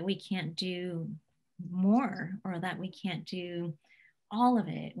fact that we can't do more, or that we can't do all of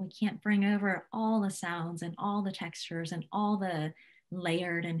it. We can't bring over all the sounds and all the textures and all the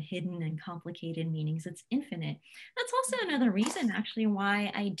layered and hidden and complicated meanings. It's infinite. That's also another reason, actually,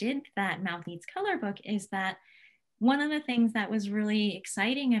 why I did that Mouth Eats Color book, is that one of the things that was really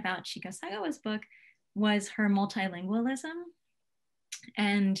exciting about Chikasagawa's book was her multilingualism.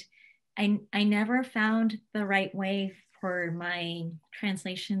 And I never found the right way for my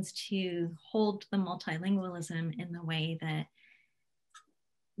translations to hold the multilingualism in the way that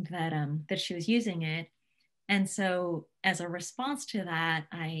she was using it. And so as a response to that,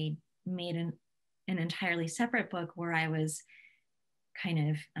 I made an entirely separate book where I was kind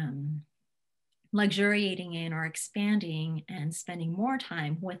of luxuriating in, or expanding and spending more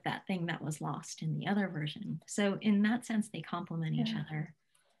time with that thing that was lost in the other version. So in that sense, they complement each other.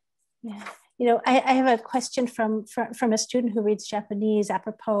 Yeah. I have a question from a student who reads Japanese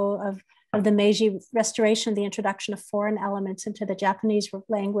apropos of the Meiji restoration, the introduction of foreign elements into the Japanese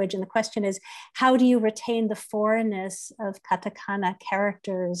language. And the question is, how do you retain the foreignness of katakana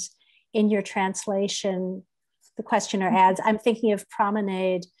characters in your translation? The questioner adds, I'm thinking of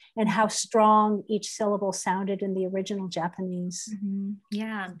promenade and how strong each syllable sounded in the original Japanese.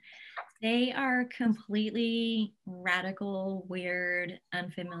 Yeah, they are completely radical, weird,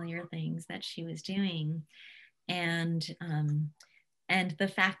 unfamiliar things that she was doing. And the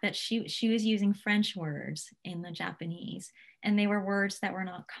fact that she was using French words in the Japanese, and they were words that were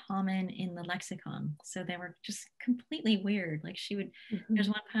not common in the lexicon. So they were just completely weird. Like there's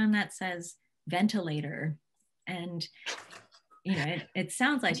one poem that says ventilator, and you know, it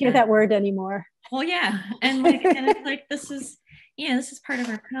sounds like I hear that word anymore. Well, yeah. And like, and it's like, this is part of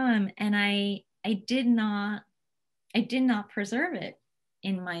our poem. And I did not preserve it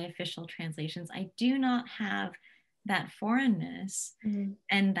in my official translations. I do not have that foreignness,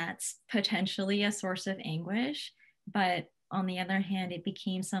 and that's potentially a source of anguish. But on the other hand, it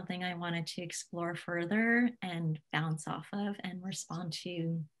became something I wanted to explore further and bounce off of and respond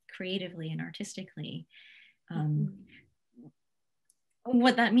to creatively and artistically.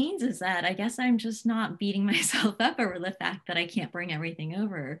 What that means is that I guess I'm just not beating myself up over the fact that I can't bring everything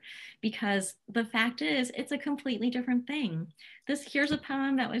over, because the fact is it's a completely different thing. Here's a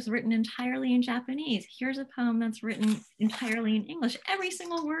poem that was written entirely in Japanese. Here's a poem that's written entirely in English. Every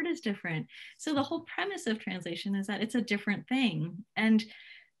single word is different. So the whole premise of translation is that it's a different thing. And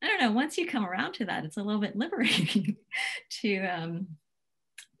I don't know, once you come around to that, it's a little bit liberating to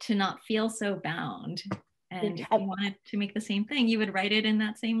not feel so bound. And if you wanted to make the same thing, you would write it in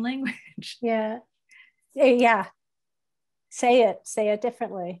that same language. Yeah. Say it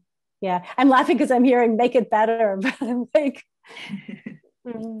differently. Yeah. I'm laughing because I'm hearing make it better, but I'm like,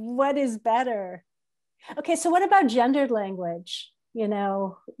 what is better? Okay. So what about gendered language? You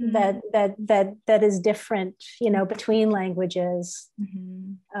know, that is different, you know, between languages.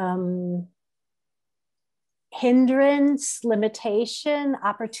 Hindrance, limitation,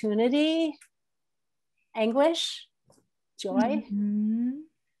 opportunity, anguish, joy?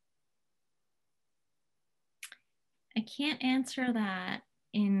 I can't answer that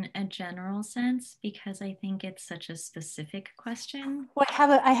in a general sense because I think it's such a specific question. Well,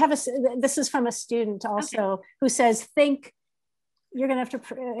 this is from a student also who says, you're gonna have to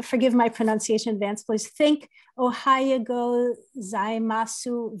forgive my pronunciation in advance, please. Think Ohayo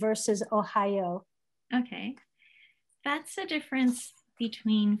gozaimasu versus Ohio. Okay, that's the difference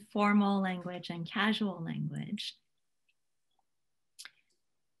between formal language and casual language,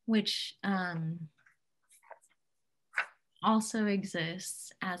 which also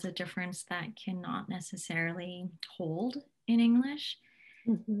exists as a difference that cannot necessarily hold in English.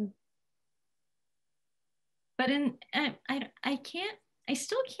 But I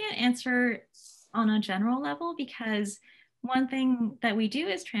still can't answer on a general level, because one thing that we do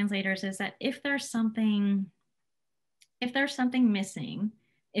as translators is that if there's something missing,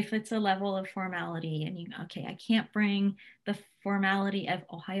 if it's a level of formality and I can't bring the formality of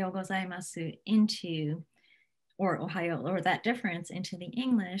Ohayo gozaimasu into, or Ohio, or that difference into the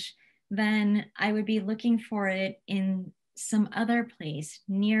English, then I would be looking for it in some other place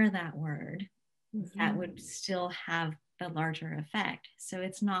near that word that would still have the larger effect. So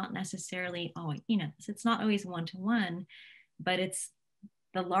it's not necessarily, it's not always one-to-one, but it's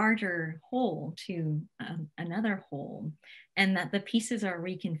the larger whole to another whole, and that the pieces are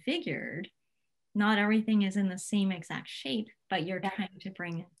reconfigured. Not everything is in the same exact shape, but you're trying to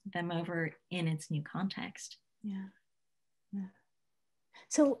bring them over in its new context. Yeah.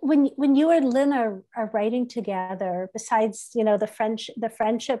 So when you and Lynn are writing together, besides the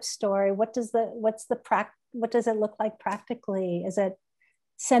friendship story, what does it look like practically? Is it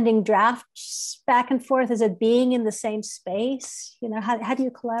sending drafts back and forth? Is it being in the same space? How do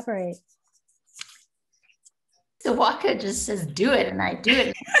you collaborate? Sawako just says, do it, and I do it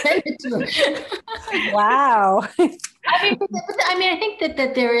and send it to him. Wow. I mean, I think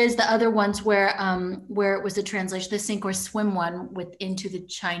that there is the other ones where it was a translation, the sink or swim one into the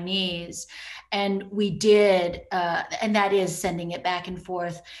Chinese, and we did, and that is sending it back and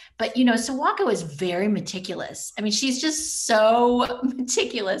forth. But Sawako is very meticulous. I mean, she's just so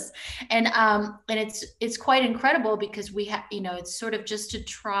meticulous, and it's quite incredible because we have, it's sort of just to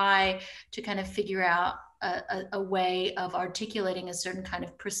try to kind of figure out a way of articulating a certain kind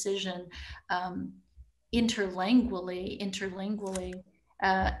of precision interlingually.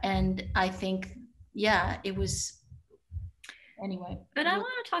 And I think, it was, anyway. But I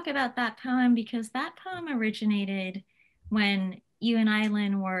want to talk about that poem because that poem originated when you and I,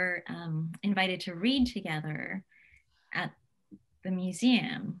 Lynn, were invited to read together at the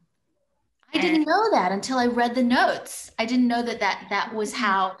museum. I didn't know that until I read the notes. I didn't know that was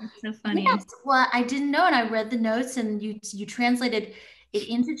how. That's so funny. Yes, well, I didn't know, and I read the notes, and you translated it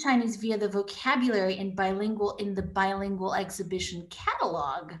into Chinese via the vocabulary in the bilingual exhibition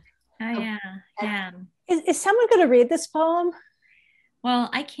catalog. Oh yeah. Is someone going to read this poem? Well,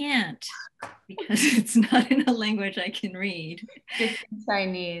 I can't because it's not in a language I can read. It's in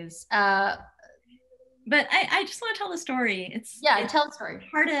Chinese. But I just want to tell the story. Tell the story.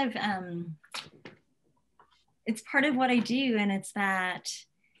 It's part of what I do, and it's that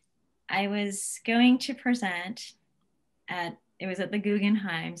I was going to present it was at the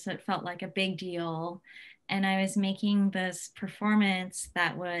Guggenheim, so it felt like a big deal. and I was making this performance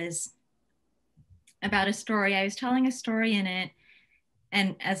that was about a story. I was telling a story in it,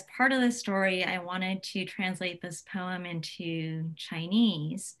 and as part of the story, I wanted to translate this poem into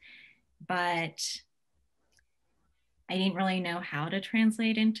Chinese, but I didn't really know how to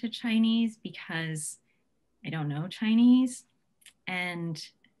translate into Chinese because I don't know Chinese. And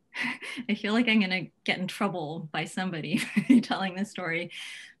I feel like I'm gonna get in trouble by somebody telling this story.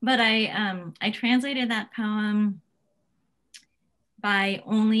 But I translated that poem by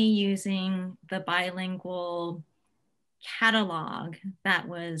only using the bilingual catalog that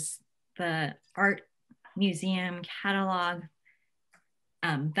was the art museum catalog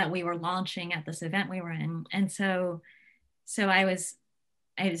that we were launching at this event we were in. And so I was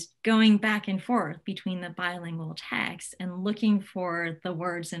going back and forth between the bilingual text and looking for the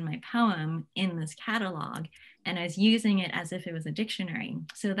words in my poem in this catalog. And I was using it as if it was a dictionary.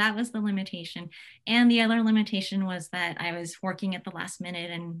 So that was the limitation. And the other limitation was that I was working at the last minute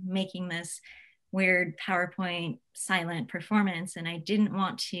and making this weird PowerPoint silent performance. And I didn't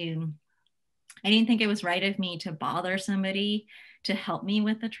think it was right of me to bother somebody to help me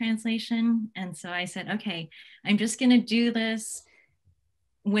with the translation. And so I said, okay, I'm just gonna do this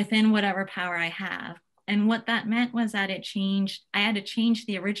within whatever power I have. And what that meant was that I had to change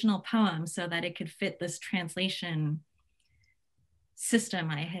the original poem so that it could fit this translation system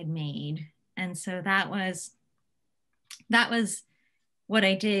I had made. And so that was what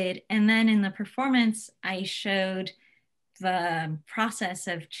I did. And then in the performance, I showed the process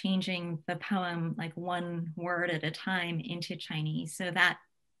of changing the poem like one word at a time into Chinese. So that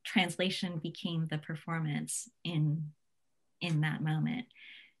translation became the performance in that moment.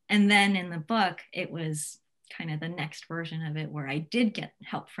 And then in the book, it was kind of the next version of it where I did get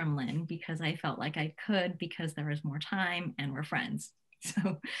help from Lynn because I felt like I could because there was more time and we're friends.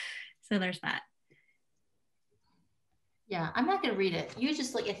 So there's that. Yeah, I'm not going to read it. You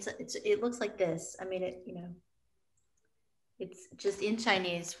just like it looks like this. I mean, it's just in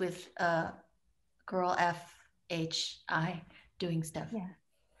Chinese with girl FHI doing stuff. Yeah.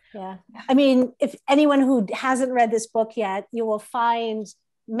 Yeah. I mean, if anyone who hasn't read this book yet, you will find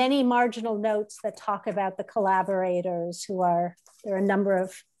many marginal notes that talk about the collaborators there are a number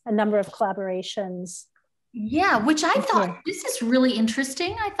of collaborations. Yeah, which I thought this is really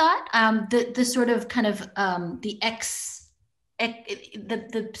interesting. I thought the sort of kind of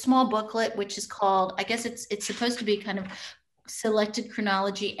the small booklet, which is called, I guess it's supposed to be kind of selected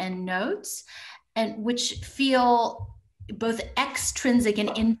chronology and notes, and which feel both extrinsic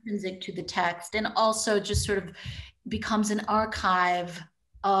and intrinsic to the text, and also just sort of becomes an archive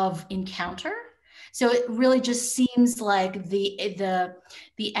of encounter. So it really just seems like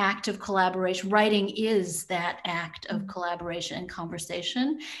the act of collaboration. Writing is that act of collaboration and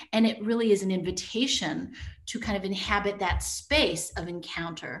conversation, and it really is an invitation to kind of inhabit that space of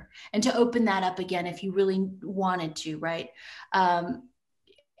encounter and to open that up again if you really wanted to, right?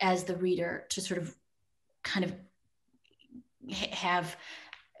 As the reader, to sort of kind of have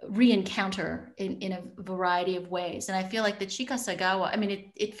re-encounter in a variety of ways. And I feel like the Chika Sagawa, I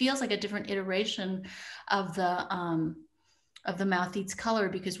mean, it feels like a different iteration of the Mouth Eats Color,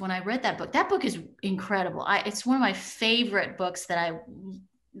 because when I read that book is incredible. It's one of my favorite books that I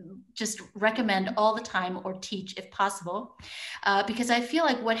just recommend all the time, or teach if possible, because I feel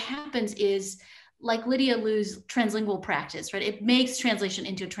like what happens is, like Lydia Liu's translingual practice, right? It makes translation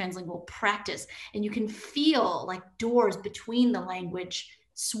into a translingual practice, and you can feel like doors between the language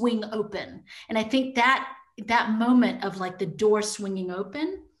swing open. And I think that moment of like the door swinging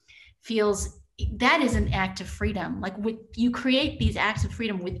open that is an act of freedom. Like you create these acts of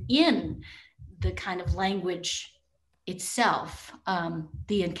freedom within the kind of language itself,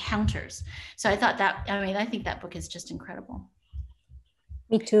 the encounters. So I think that book is just incredible.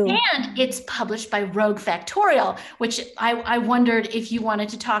 Me too. And it's published by Rogue Factorial, which I wondered if you wanted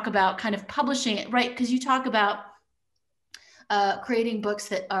to talk about kind of publishing it, right? Because you talk about creating books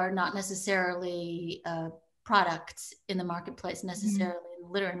that are not necessarily products in the marketplace, necessarily in the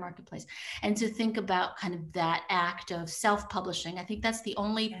literary marketplace, and to think about kind of that act of self-publishing. I think that's the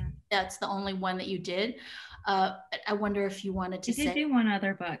only one that you did. I wonder if you wanted to say. I did do one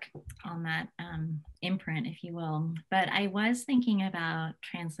other book on that imprint, if you will, but I was thinking about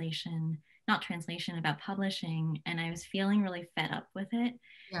about publishing, and I was feeling really fed up with it.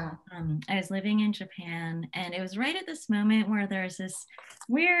 Yeah. I was living in Japan, and it was right at this moment where there's this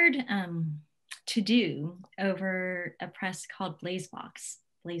weird to-do over a press called Blazevox,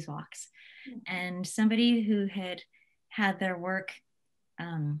 and somebody who had their work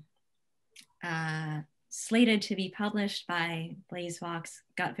slated to be published by BlazeVox,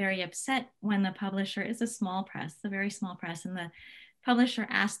 got very upset when the publisher, is a small press, a very small press, and the publisher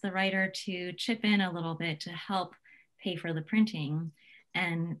asked the writer to chip in a little bit to help pay for the printing.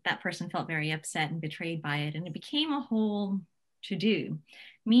 And that person felt very upset and betrayed by it. And it became a whole to-do.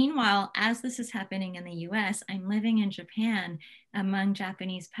 Meanwhile, as this is happening in the US, I'm living in Japan among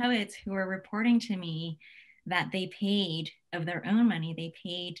Japanese poets who are reporting to me that they paid, of their own money, they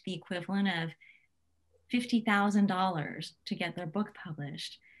paid the equivalent of $50,000 to get their book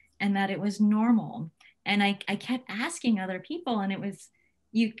published, and that it was normal. And I kept asking other people, and it was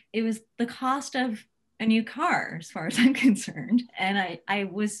the cost of a new car, as far as I'm concerned. And I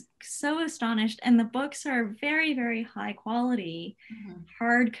was so astonished. And the books are very, very high quality,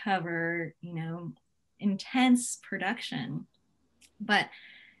 hardcover, you know, intense production. But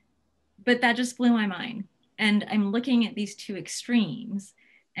that just blew my mind. And I'm looking at these two extremes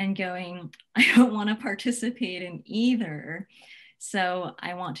and going, I don't want to participate in either. So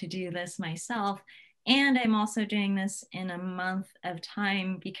I want to do this myself. And I'm also doing this in a month of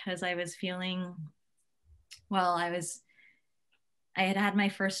time because I was feeling, well, I had had my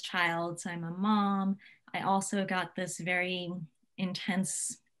first child, so I'm a mom. I also got this very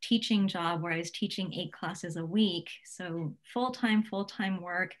intense teaching job where I was teaching 8 classes a week. So full-time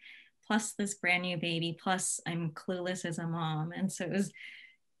work, plus this brand new baby, plus I'm clueless as a mom. And so it was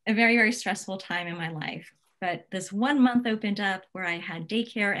a very, very stressful time in my life. But this 1 month opened up where I had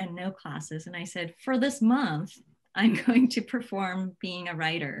daycare and no classes. And I said, for this month, I'm going to perform being a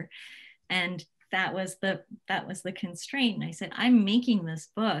writer. And that was the constraint. And I said, I'm making this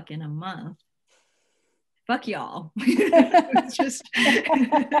book in a month. Fuck y'all. It's just,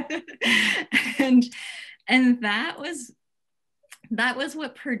 and that was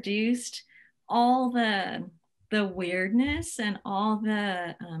what produced all the weirdness and all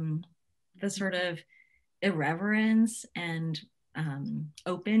the sort of irreverence and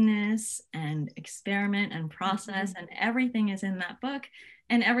openness and experiment and process, and everything is in that book.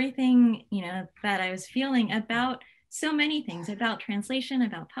 And everything, you know, that I was feeling about so many things, about translation,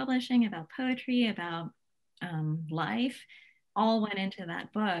 about publishing, about poetry, about life, all went into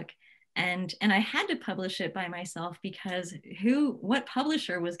that book. And I had to publish it by myself because what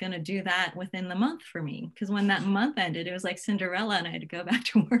publisher was going to do that within the month for me? Because when that month ended, it was like Cinderella and I had to go back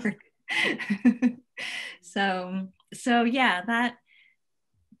to work. So yeah,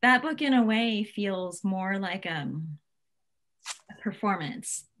 that book in a way feels more like a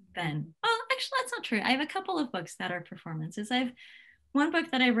performance than, well, actually that's not true. I have a couple of books that are performances. I have one book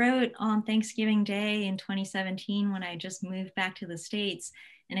that I wrote on Thanksgiving Day in 2017 when I just moved back to the States,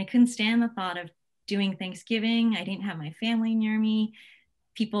 and I couldn't stand the thought of doing Thanksgiving. I didn't have my family near me.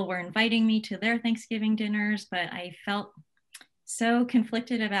 People were inviting me to their Thanksgiving dinners, but I felt so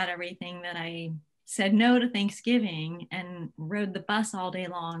conflicted about everything that I said no to Thanksgiving and rode the bus all day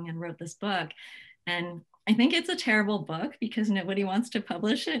long and wrote this book. And I think it's a terrible book because nobody wants to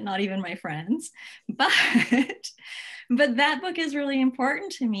publish it, not even my friends. But that book is really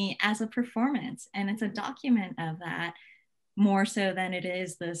important to me as a performance, and it's a document of that more so than it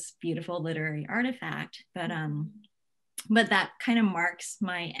is this beautiful literary artifact. But that kind of marks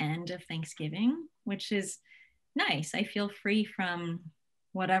my end of Thanksgiving, which is nice. I feel free from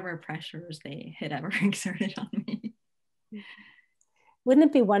whatever pressures they had ever exerted on me. Wouldn't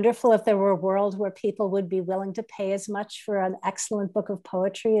it be wonderful if there were a world where people would be willing to pay as much for an excellent book of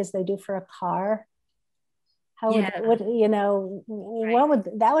poetry as they do for a car? How would you know, right.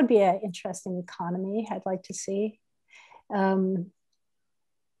 What would be an interesting economy I'd like to see. Maybe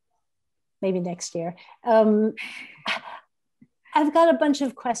next year. I've got a bunch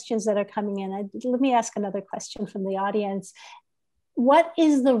of questions that are coming in. Let me ask another question from the audience. What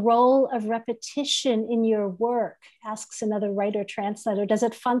is the role of repetition in your work? Asks another writer-translator. Does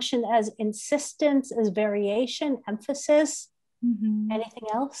it function as insistence, as variation, emphasis? Anything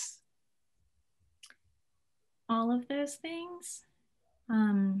else? All of those things.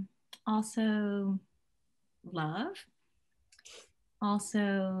 Also love.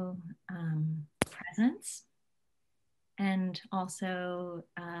 Also presence. And also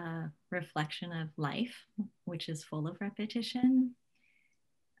reflection of life, which is full of repetition.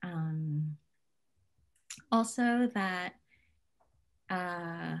 Also that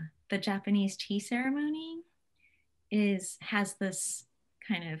the Japanese tea ceremony has this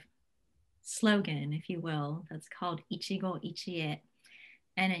kind of slogan, if you will, that's called Ichigo Ichie.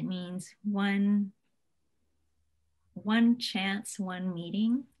 And it means one chance, one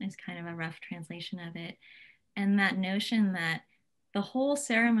meeting is kind of a rough translation of it. And that notion that the whole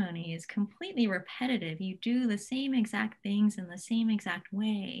ceremony is completely repetitive. You do the same exact things in the same exact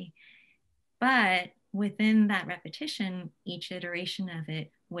way, but within that repetition, each iteration of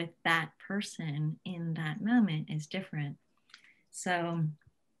it with that person in that moment is different. So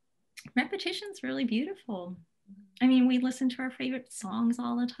repetition's really beautiful. I mean, we listen to our favorite songs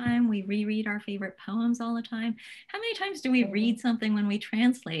all the time. We reread our favorite poems all the time. How many times do we read something when we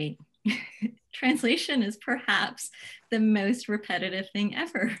translate? Translation is perhaps the most repetitive thing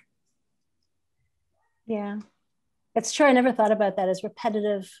ever. Yeah, it's true. I never thought about that as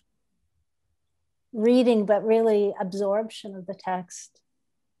repetitive reading, but really absorption of the text.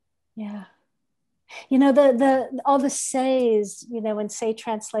 Yeah. You know, the all the says, you know, when say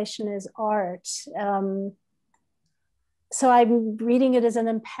translation is art. So I'm reading it as an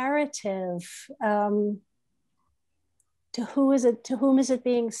imperative. To who is it? To whom is it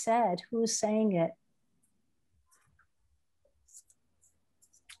being said? Who's saying it?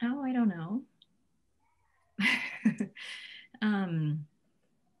 Oh, I don't know.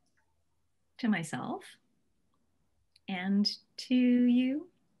 To myself and to you.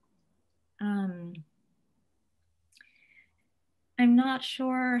 I'm not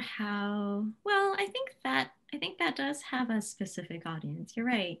sure how, well, I think that does have a specific audience. You're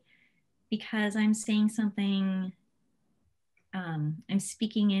right, because I'm saying something, I'm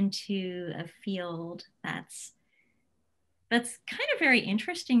speaking into a field that's kind of very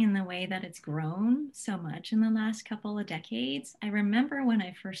interesting in the way that it's grown so much in the last couple of decades. I remember when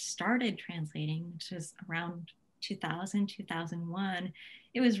I first started translating, which was around 2000, 2001,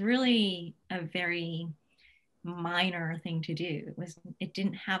 it was really a very minor thing to do. It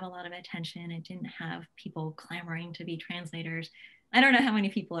didn't have a lot of attention. It didn't have people clamoring to be translators. I don't know how many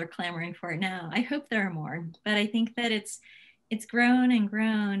people are clamoring for it now. I hope there are more, but I think that it's grown and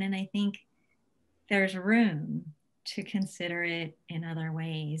grown, and I think there's room to consider it in other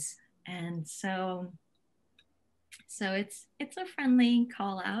ways. And so it's a friendly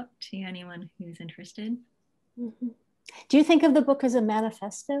call out to anyone who's interested. Mm-hmm. Do you think of the book as a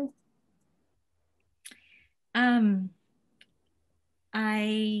manifesto?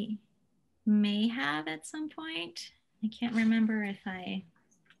 I may have at some point. I can't remember if I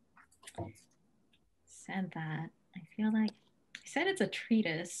said that. I feel like I said it's a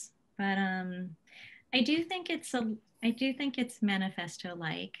treatise, but I do think it's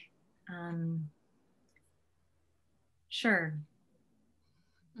manifesto-like. Sure.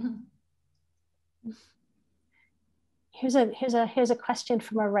 Here's a question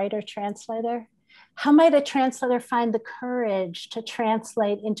from a writer translator. How might a translator find the courage to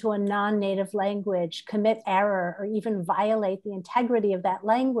translate into a non-native language, commit error, or even violate the integrity of that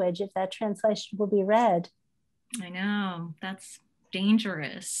language if that translation will be read? I know, that's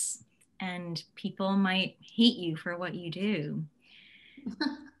dangerous. And people might hate you for what you do.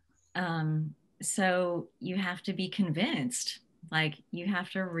 So you have to be convinced, like you have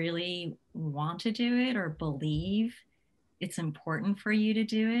to really want to do it or believe it's important for you to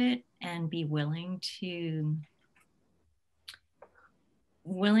do it, and be willing to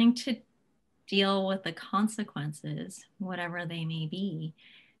deal with the consequences, whatever they may be.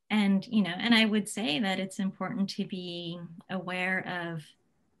 And, you know, and I would say that it's important to be aware of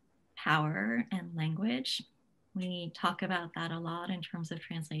power and language. We talk about that a lot in terms of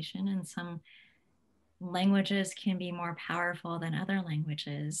translation, and some languages can be more powerful than other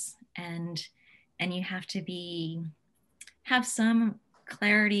languages. And you have to have some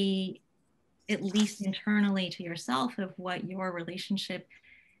clarity, at least internally to yourself, of what your relationship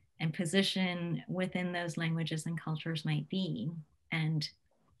and position within those languages and cultures might be, and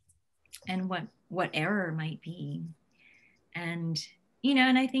what error might be. And, you know,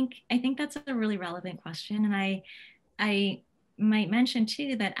 and I think that's a really relevant question. And I might mention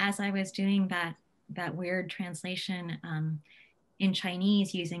too that as I was doing that weird translation in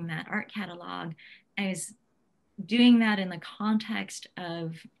Chinese using that art catalog, I was doing that in the context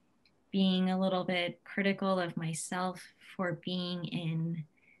of being a little bit critical of myself for being in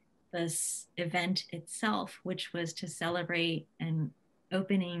this event itself, which was to celebrate an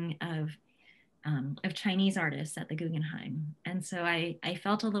opening of Chinese artists at the Guggenheim. And so I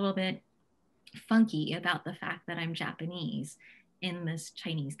felt a little bit funky about the fact that I'm Japanese in this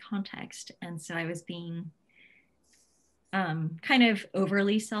Chinese context. And so I was being kind of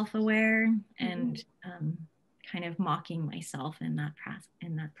overly self-aware and kind of mocking myself in that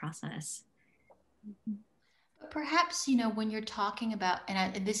process. But perhaps, you know, when you're talking about,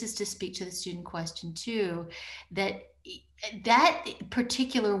 and this is to speak to the student question too, that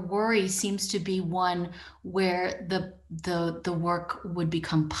particular worry seems to be one where the work would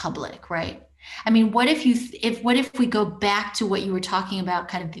become public, right? I mean, what if we go back to what you were talking about,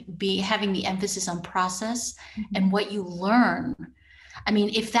 kind of having the emphasis on process and what you learn? I mean,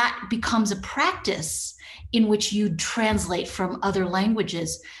 if that becomes a practice in which you translate from other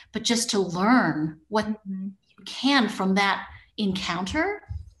languages, but just to learn what you can from that encounter.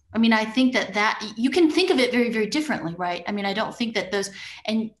 I mean, I think that you can think of it very, very differently, right? I mean, I don't think that those,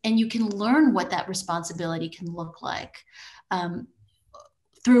 and you can learn what that responsibility can look like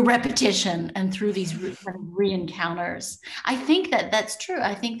through repetition and through these re-encounters. I think that that's true.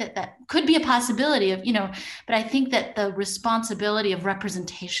 I think that that could be a possibility of, but I think that the responsibility of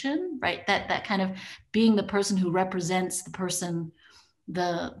representation, right? That kind of being the person who represents the person,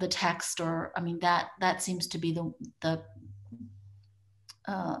 the text, or, I mean, that seems to be the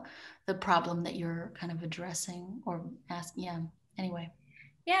problem that you're kind of addressing or asking. Yeah. Anyway.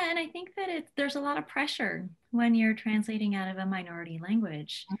 Yeah, and I think that there's a lot of pressure when you're translating out of a minority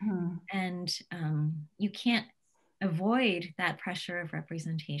language, and you can't avoid that pressure of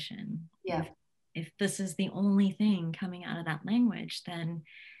representation. Yeah. If this is the only thing coming out of that language, then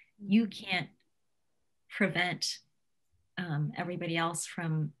you can't prevent everybody else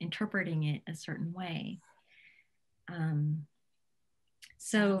from interpreting it a certain way.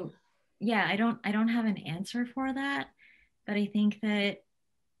 So yeah, I don't have an answer for that, but I think that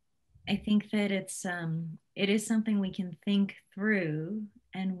it is something we can think through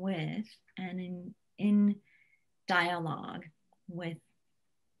and with, and in dialogue with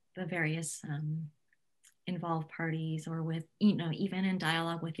the various involved parties, or with, even in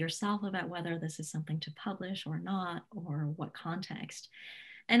dialogue with yourself about whether this is something to publish or not, or what context.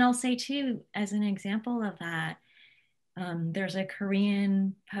 And I'll say too, as an example of that, there's a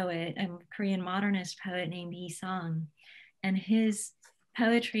Korean poet, a Korean modernist poet named Yi Sung, and his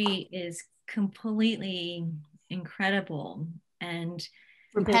poetry is completely incredible. And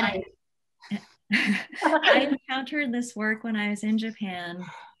I encountered this work when I was in Japan.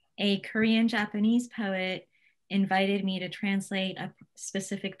 A Korean Japanese poet invited me to translate a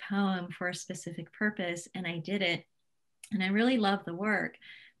specific poem for a specific purpose, and I did it. And I really loved the work,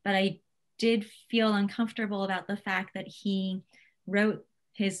 but I did feel uncomfortable about the fact that he wrote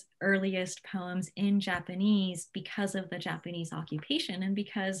his earliest poems in Japanese because of the Japanese occupation, and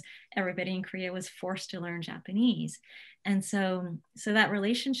because everybody in Korea was forced to learn Japanese. And so that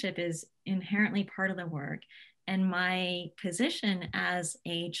relationship is inherently part of the work. And my position as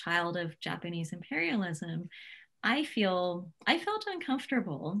a child of Japanese imperialism, I felt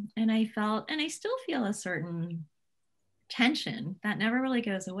uncomfortable, and I still feel a certain tension that never really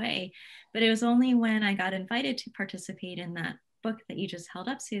goes away. But it was only when I got invited to participate in that book that you just held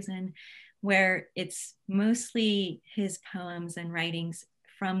up, Susan, where it's mostly his poems and writings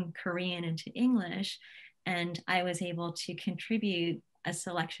from Korean into English, and I was able to contribute a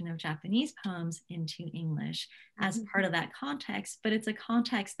selection of Japanese poems into English as part of that context. But it's a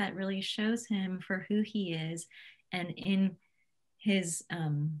context that really shows him for who he is, and in his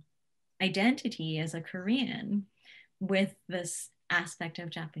identity as a Korean with this aspect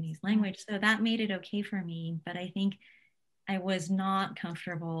of Japanese language. So that made it okay for me. But I think I was not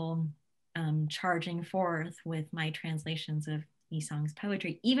comfortable charging forth with my translations of Yi Sung's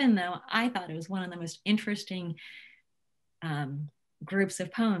poetry, even though I thought it was one of the most interesting groups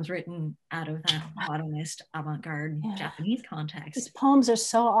of poems written out of that modernist avant-garde Japanese context. These poems are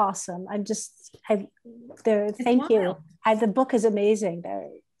so awesome. Thank you. The book is amazing.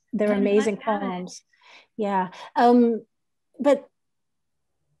 They're amazing poems. Yeah. But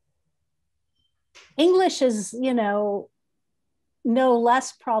English is, no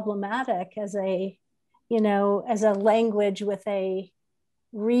less problematic as a language with a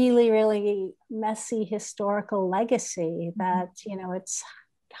really, really messy historical legacy that, it's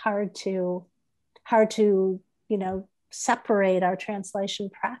hard to, separate our translation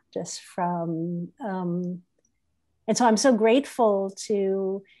practice from. And so I'm so grateful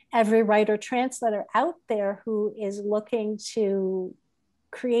to every writer translator out there who is looking to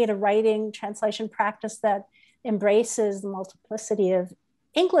create a writing translation practice that embraces the multiplicity of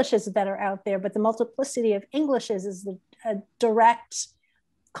Englishes that are out there, but the multiplicity of Englishes is a direct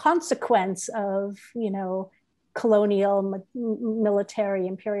consequence of, colonial, military,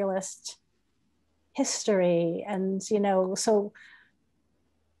 imperialist history. And, so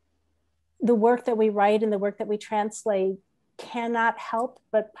the work that we write and the work that we translate cannot help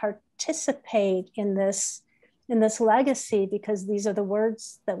but participate in this legacy, because these are the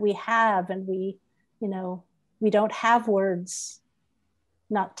words that we have, and we don't have words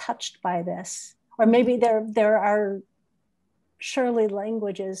not touched by this. Or maybe there are surely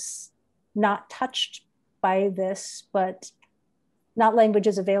languages not touched by this, but not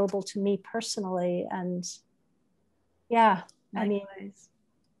languages available to me personally. And yeah, Likewise. I mean,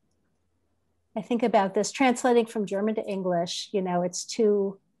 I think about this translating from German to English, you know, it's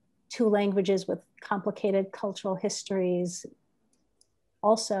two languages with complicated cultural histories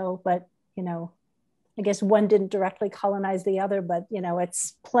also, but, you know, I guess one didn't directly colonize the other, but, you know,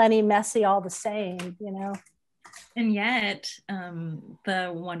 it's plenty messy all the same, you know. And yet,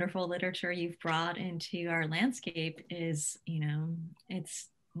 the wonderful literature you've brought into our landscape is, you know, it's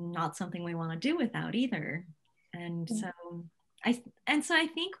not something we want to do without either. And so I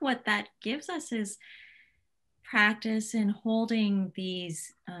think what that gives us is practice in holding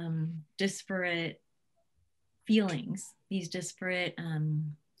these disparate feelings, these disparate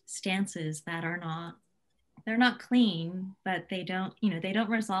stances that are not, they're not clean, but they don't, you know, they don't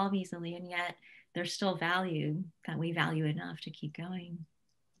resolve easily, and yet there's still value that we value enough to keep going.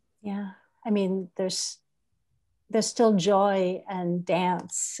 Yeah, I mean, there's still joy and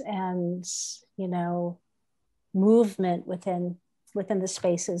dance and, you know, movement within the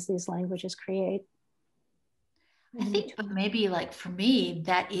spaces these languages create. I think maybe like for me,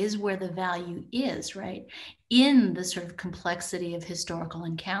 that is where the value is, right? In the sort of complexity of historical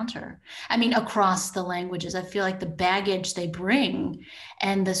encounter. I mean, across the languages, I feel like the baggage they bring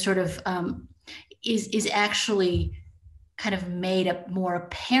and the sort of is actually kind of made up more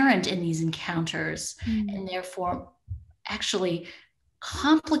apparent in these encounters, and therefore actually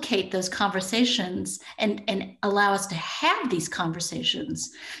complicate those conversations and allow us to have these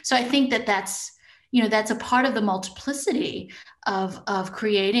conversations. So I think that that's, you know, that's a part of the multiplicity of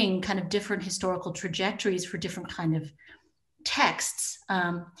creating kind of different historical trajectories for different kind of texts,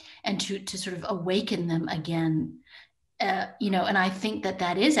 and to sort of awaken them again. You know, and I think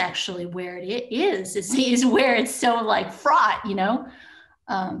that is actually where it is where it's so like fraught, you know.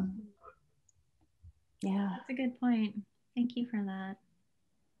 Yeah, that's a good point. Thank you for that.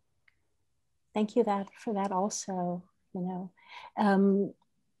 Thank you for that also, you know.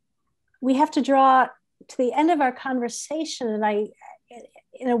 We have to draw to the end of our conversation, and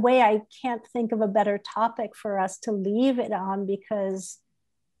in a way, I can't think of a better topic for us to leave it on, because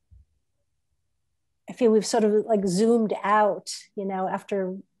I feel we've sort of like zoomed out, you know,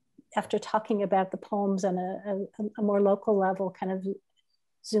 after talking about the poems on a more local level, kind of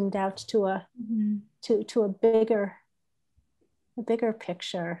zoomed out to a to a bigger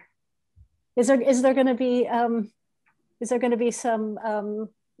picture. Is there going to be some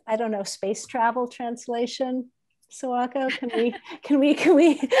I don't know, space travel translation? Sawako, can we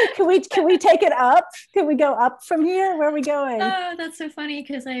take it up? Can we go up from here? Where are we going? Oh, that's so funny,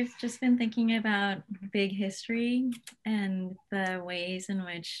 because I've just been thinking about big history and the ways in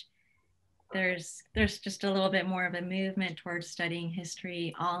which there's just a little bit more of a movement towards studying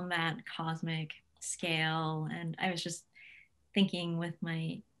history on that cosmic scale. And I was just thinking with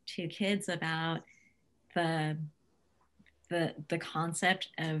my two kids about the concept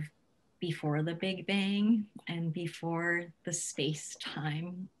of before the Big Bang and before the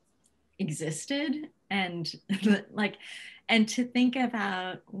space-time existed, and like, and to think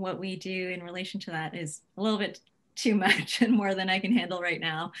about what we do in relation to that is a little bit too much and more than I can handle right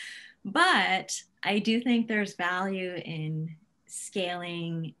now. But I do think there's value in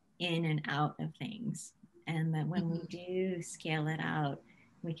scaling in and out of things, and that when we do scale it out,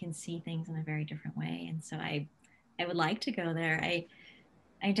 we can see things in a very different way. And so I would like to go there.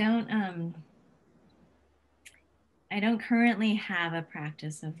 I don't currently have a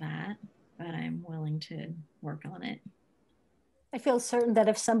practice of that, but I'm willing to work on it. I feel certain that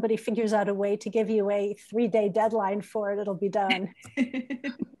if somebody figures out a way to give you a 3-day deadline for it, it'll be done.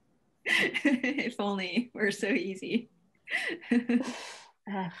 If only we're so easy.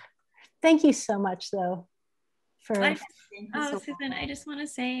 Thank you so much, though. Susan, I just want to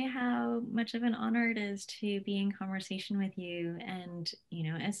say how much of an honor it is to be in conversation with you. And, you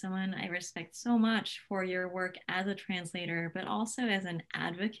know, as someone I respect so much for your work as a translator, but also as an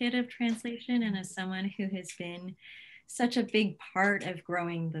advocate of translation, and as someone who has been such a big part of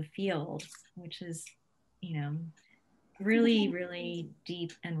growing the field, which is, you know, really, really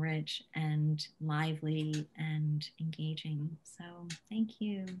deep and rich and lively and engaging. So thank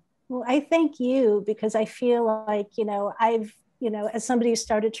you. Well, I thank you, because I feel like, you know, as somebody who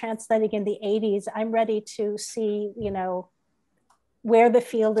started translating in the 80s, I'm ready to see, you know, where the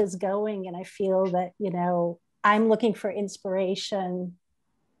field is going. And I feel that, you know, I'm looking for inspiration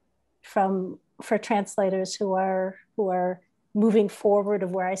for translators who are moving forward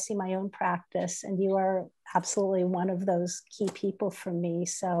of where I see my own practice. And you are absolutely one of those key people for me.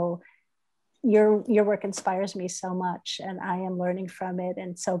 So your work inspires me so much, and I am learning from it,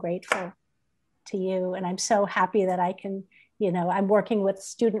 and so grateful to you. And I'm so happy that I can, you know, I'm working with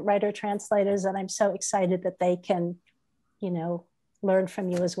student writer translators, and I'm so excited that they can, you know, learn from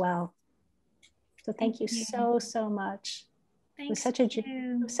you as well. So thank you so much. Thanks. It was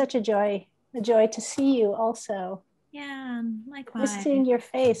such a joy to see you also. Yeah, likewise. Just seeing your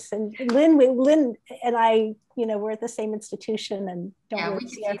face. And Lynn and I, we're at the same institution and don't really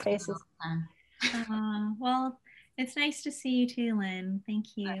see our faces. Well, it's nice to see you too, Lynn.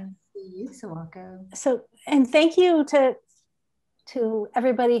 Thank you. Nice to see you, Sawako. So, and thank you to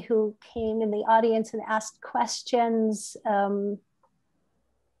everybody who came in the audience and asked questions. I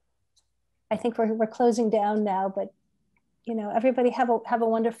think we're closing down now, but everybody have a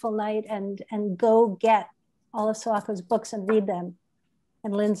wonderful night and go get all of Sawako's books and read them,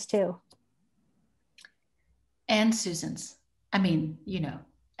 and Lynn's too. And Susan's. I mean, you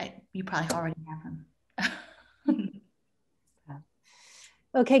probably already have them.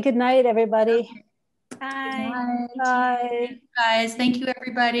 Okay, good night, everybody. Okay. Bye. Guys, thank you,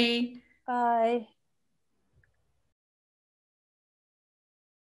 everybody. Bye.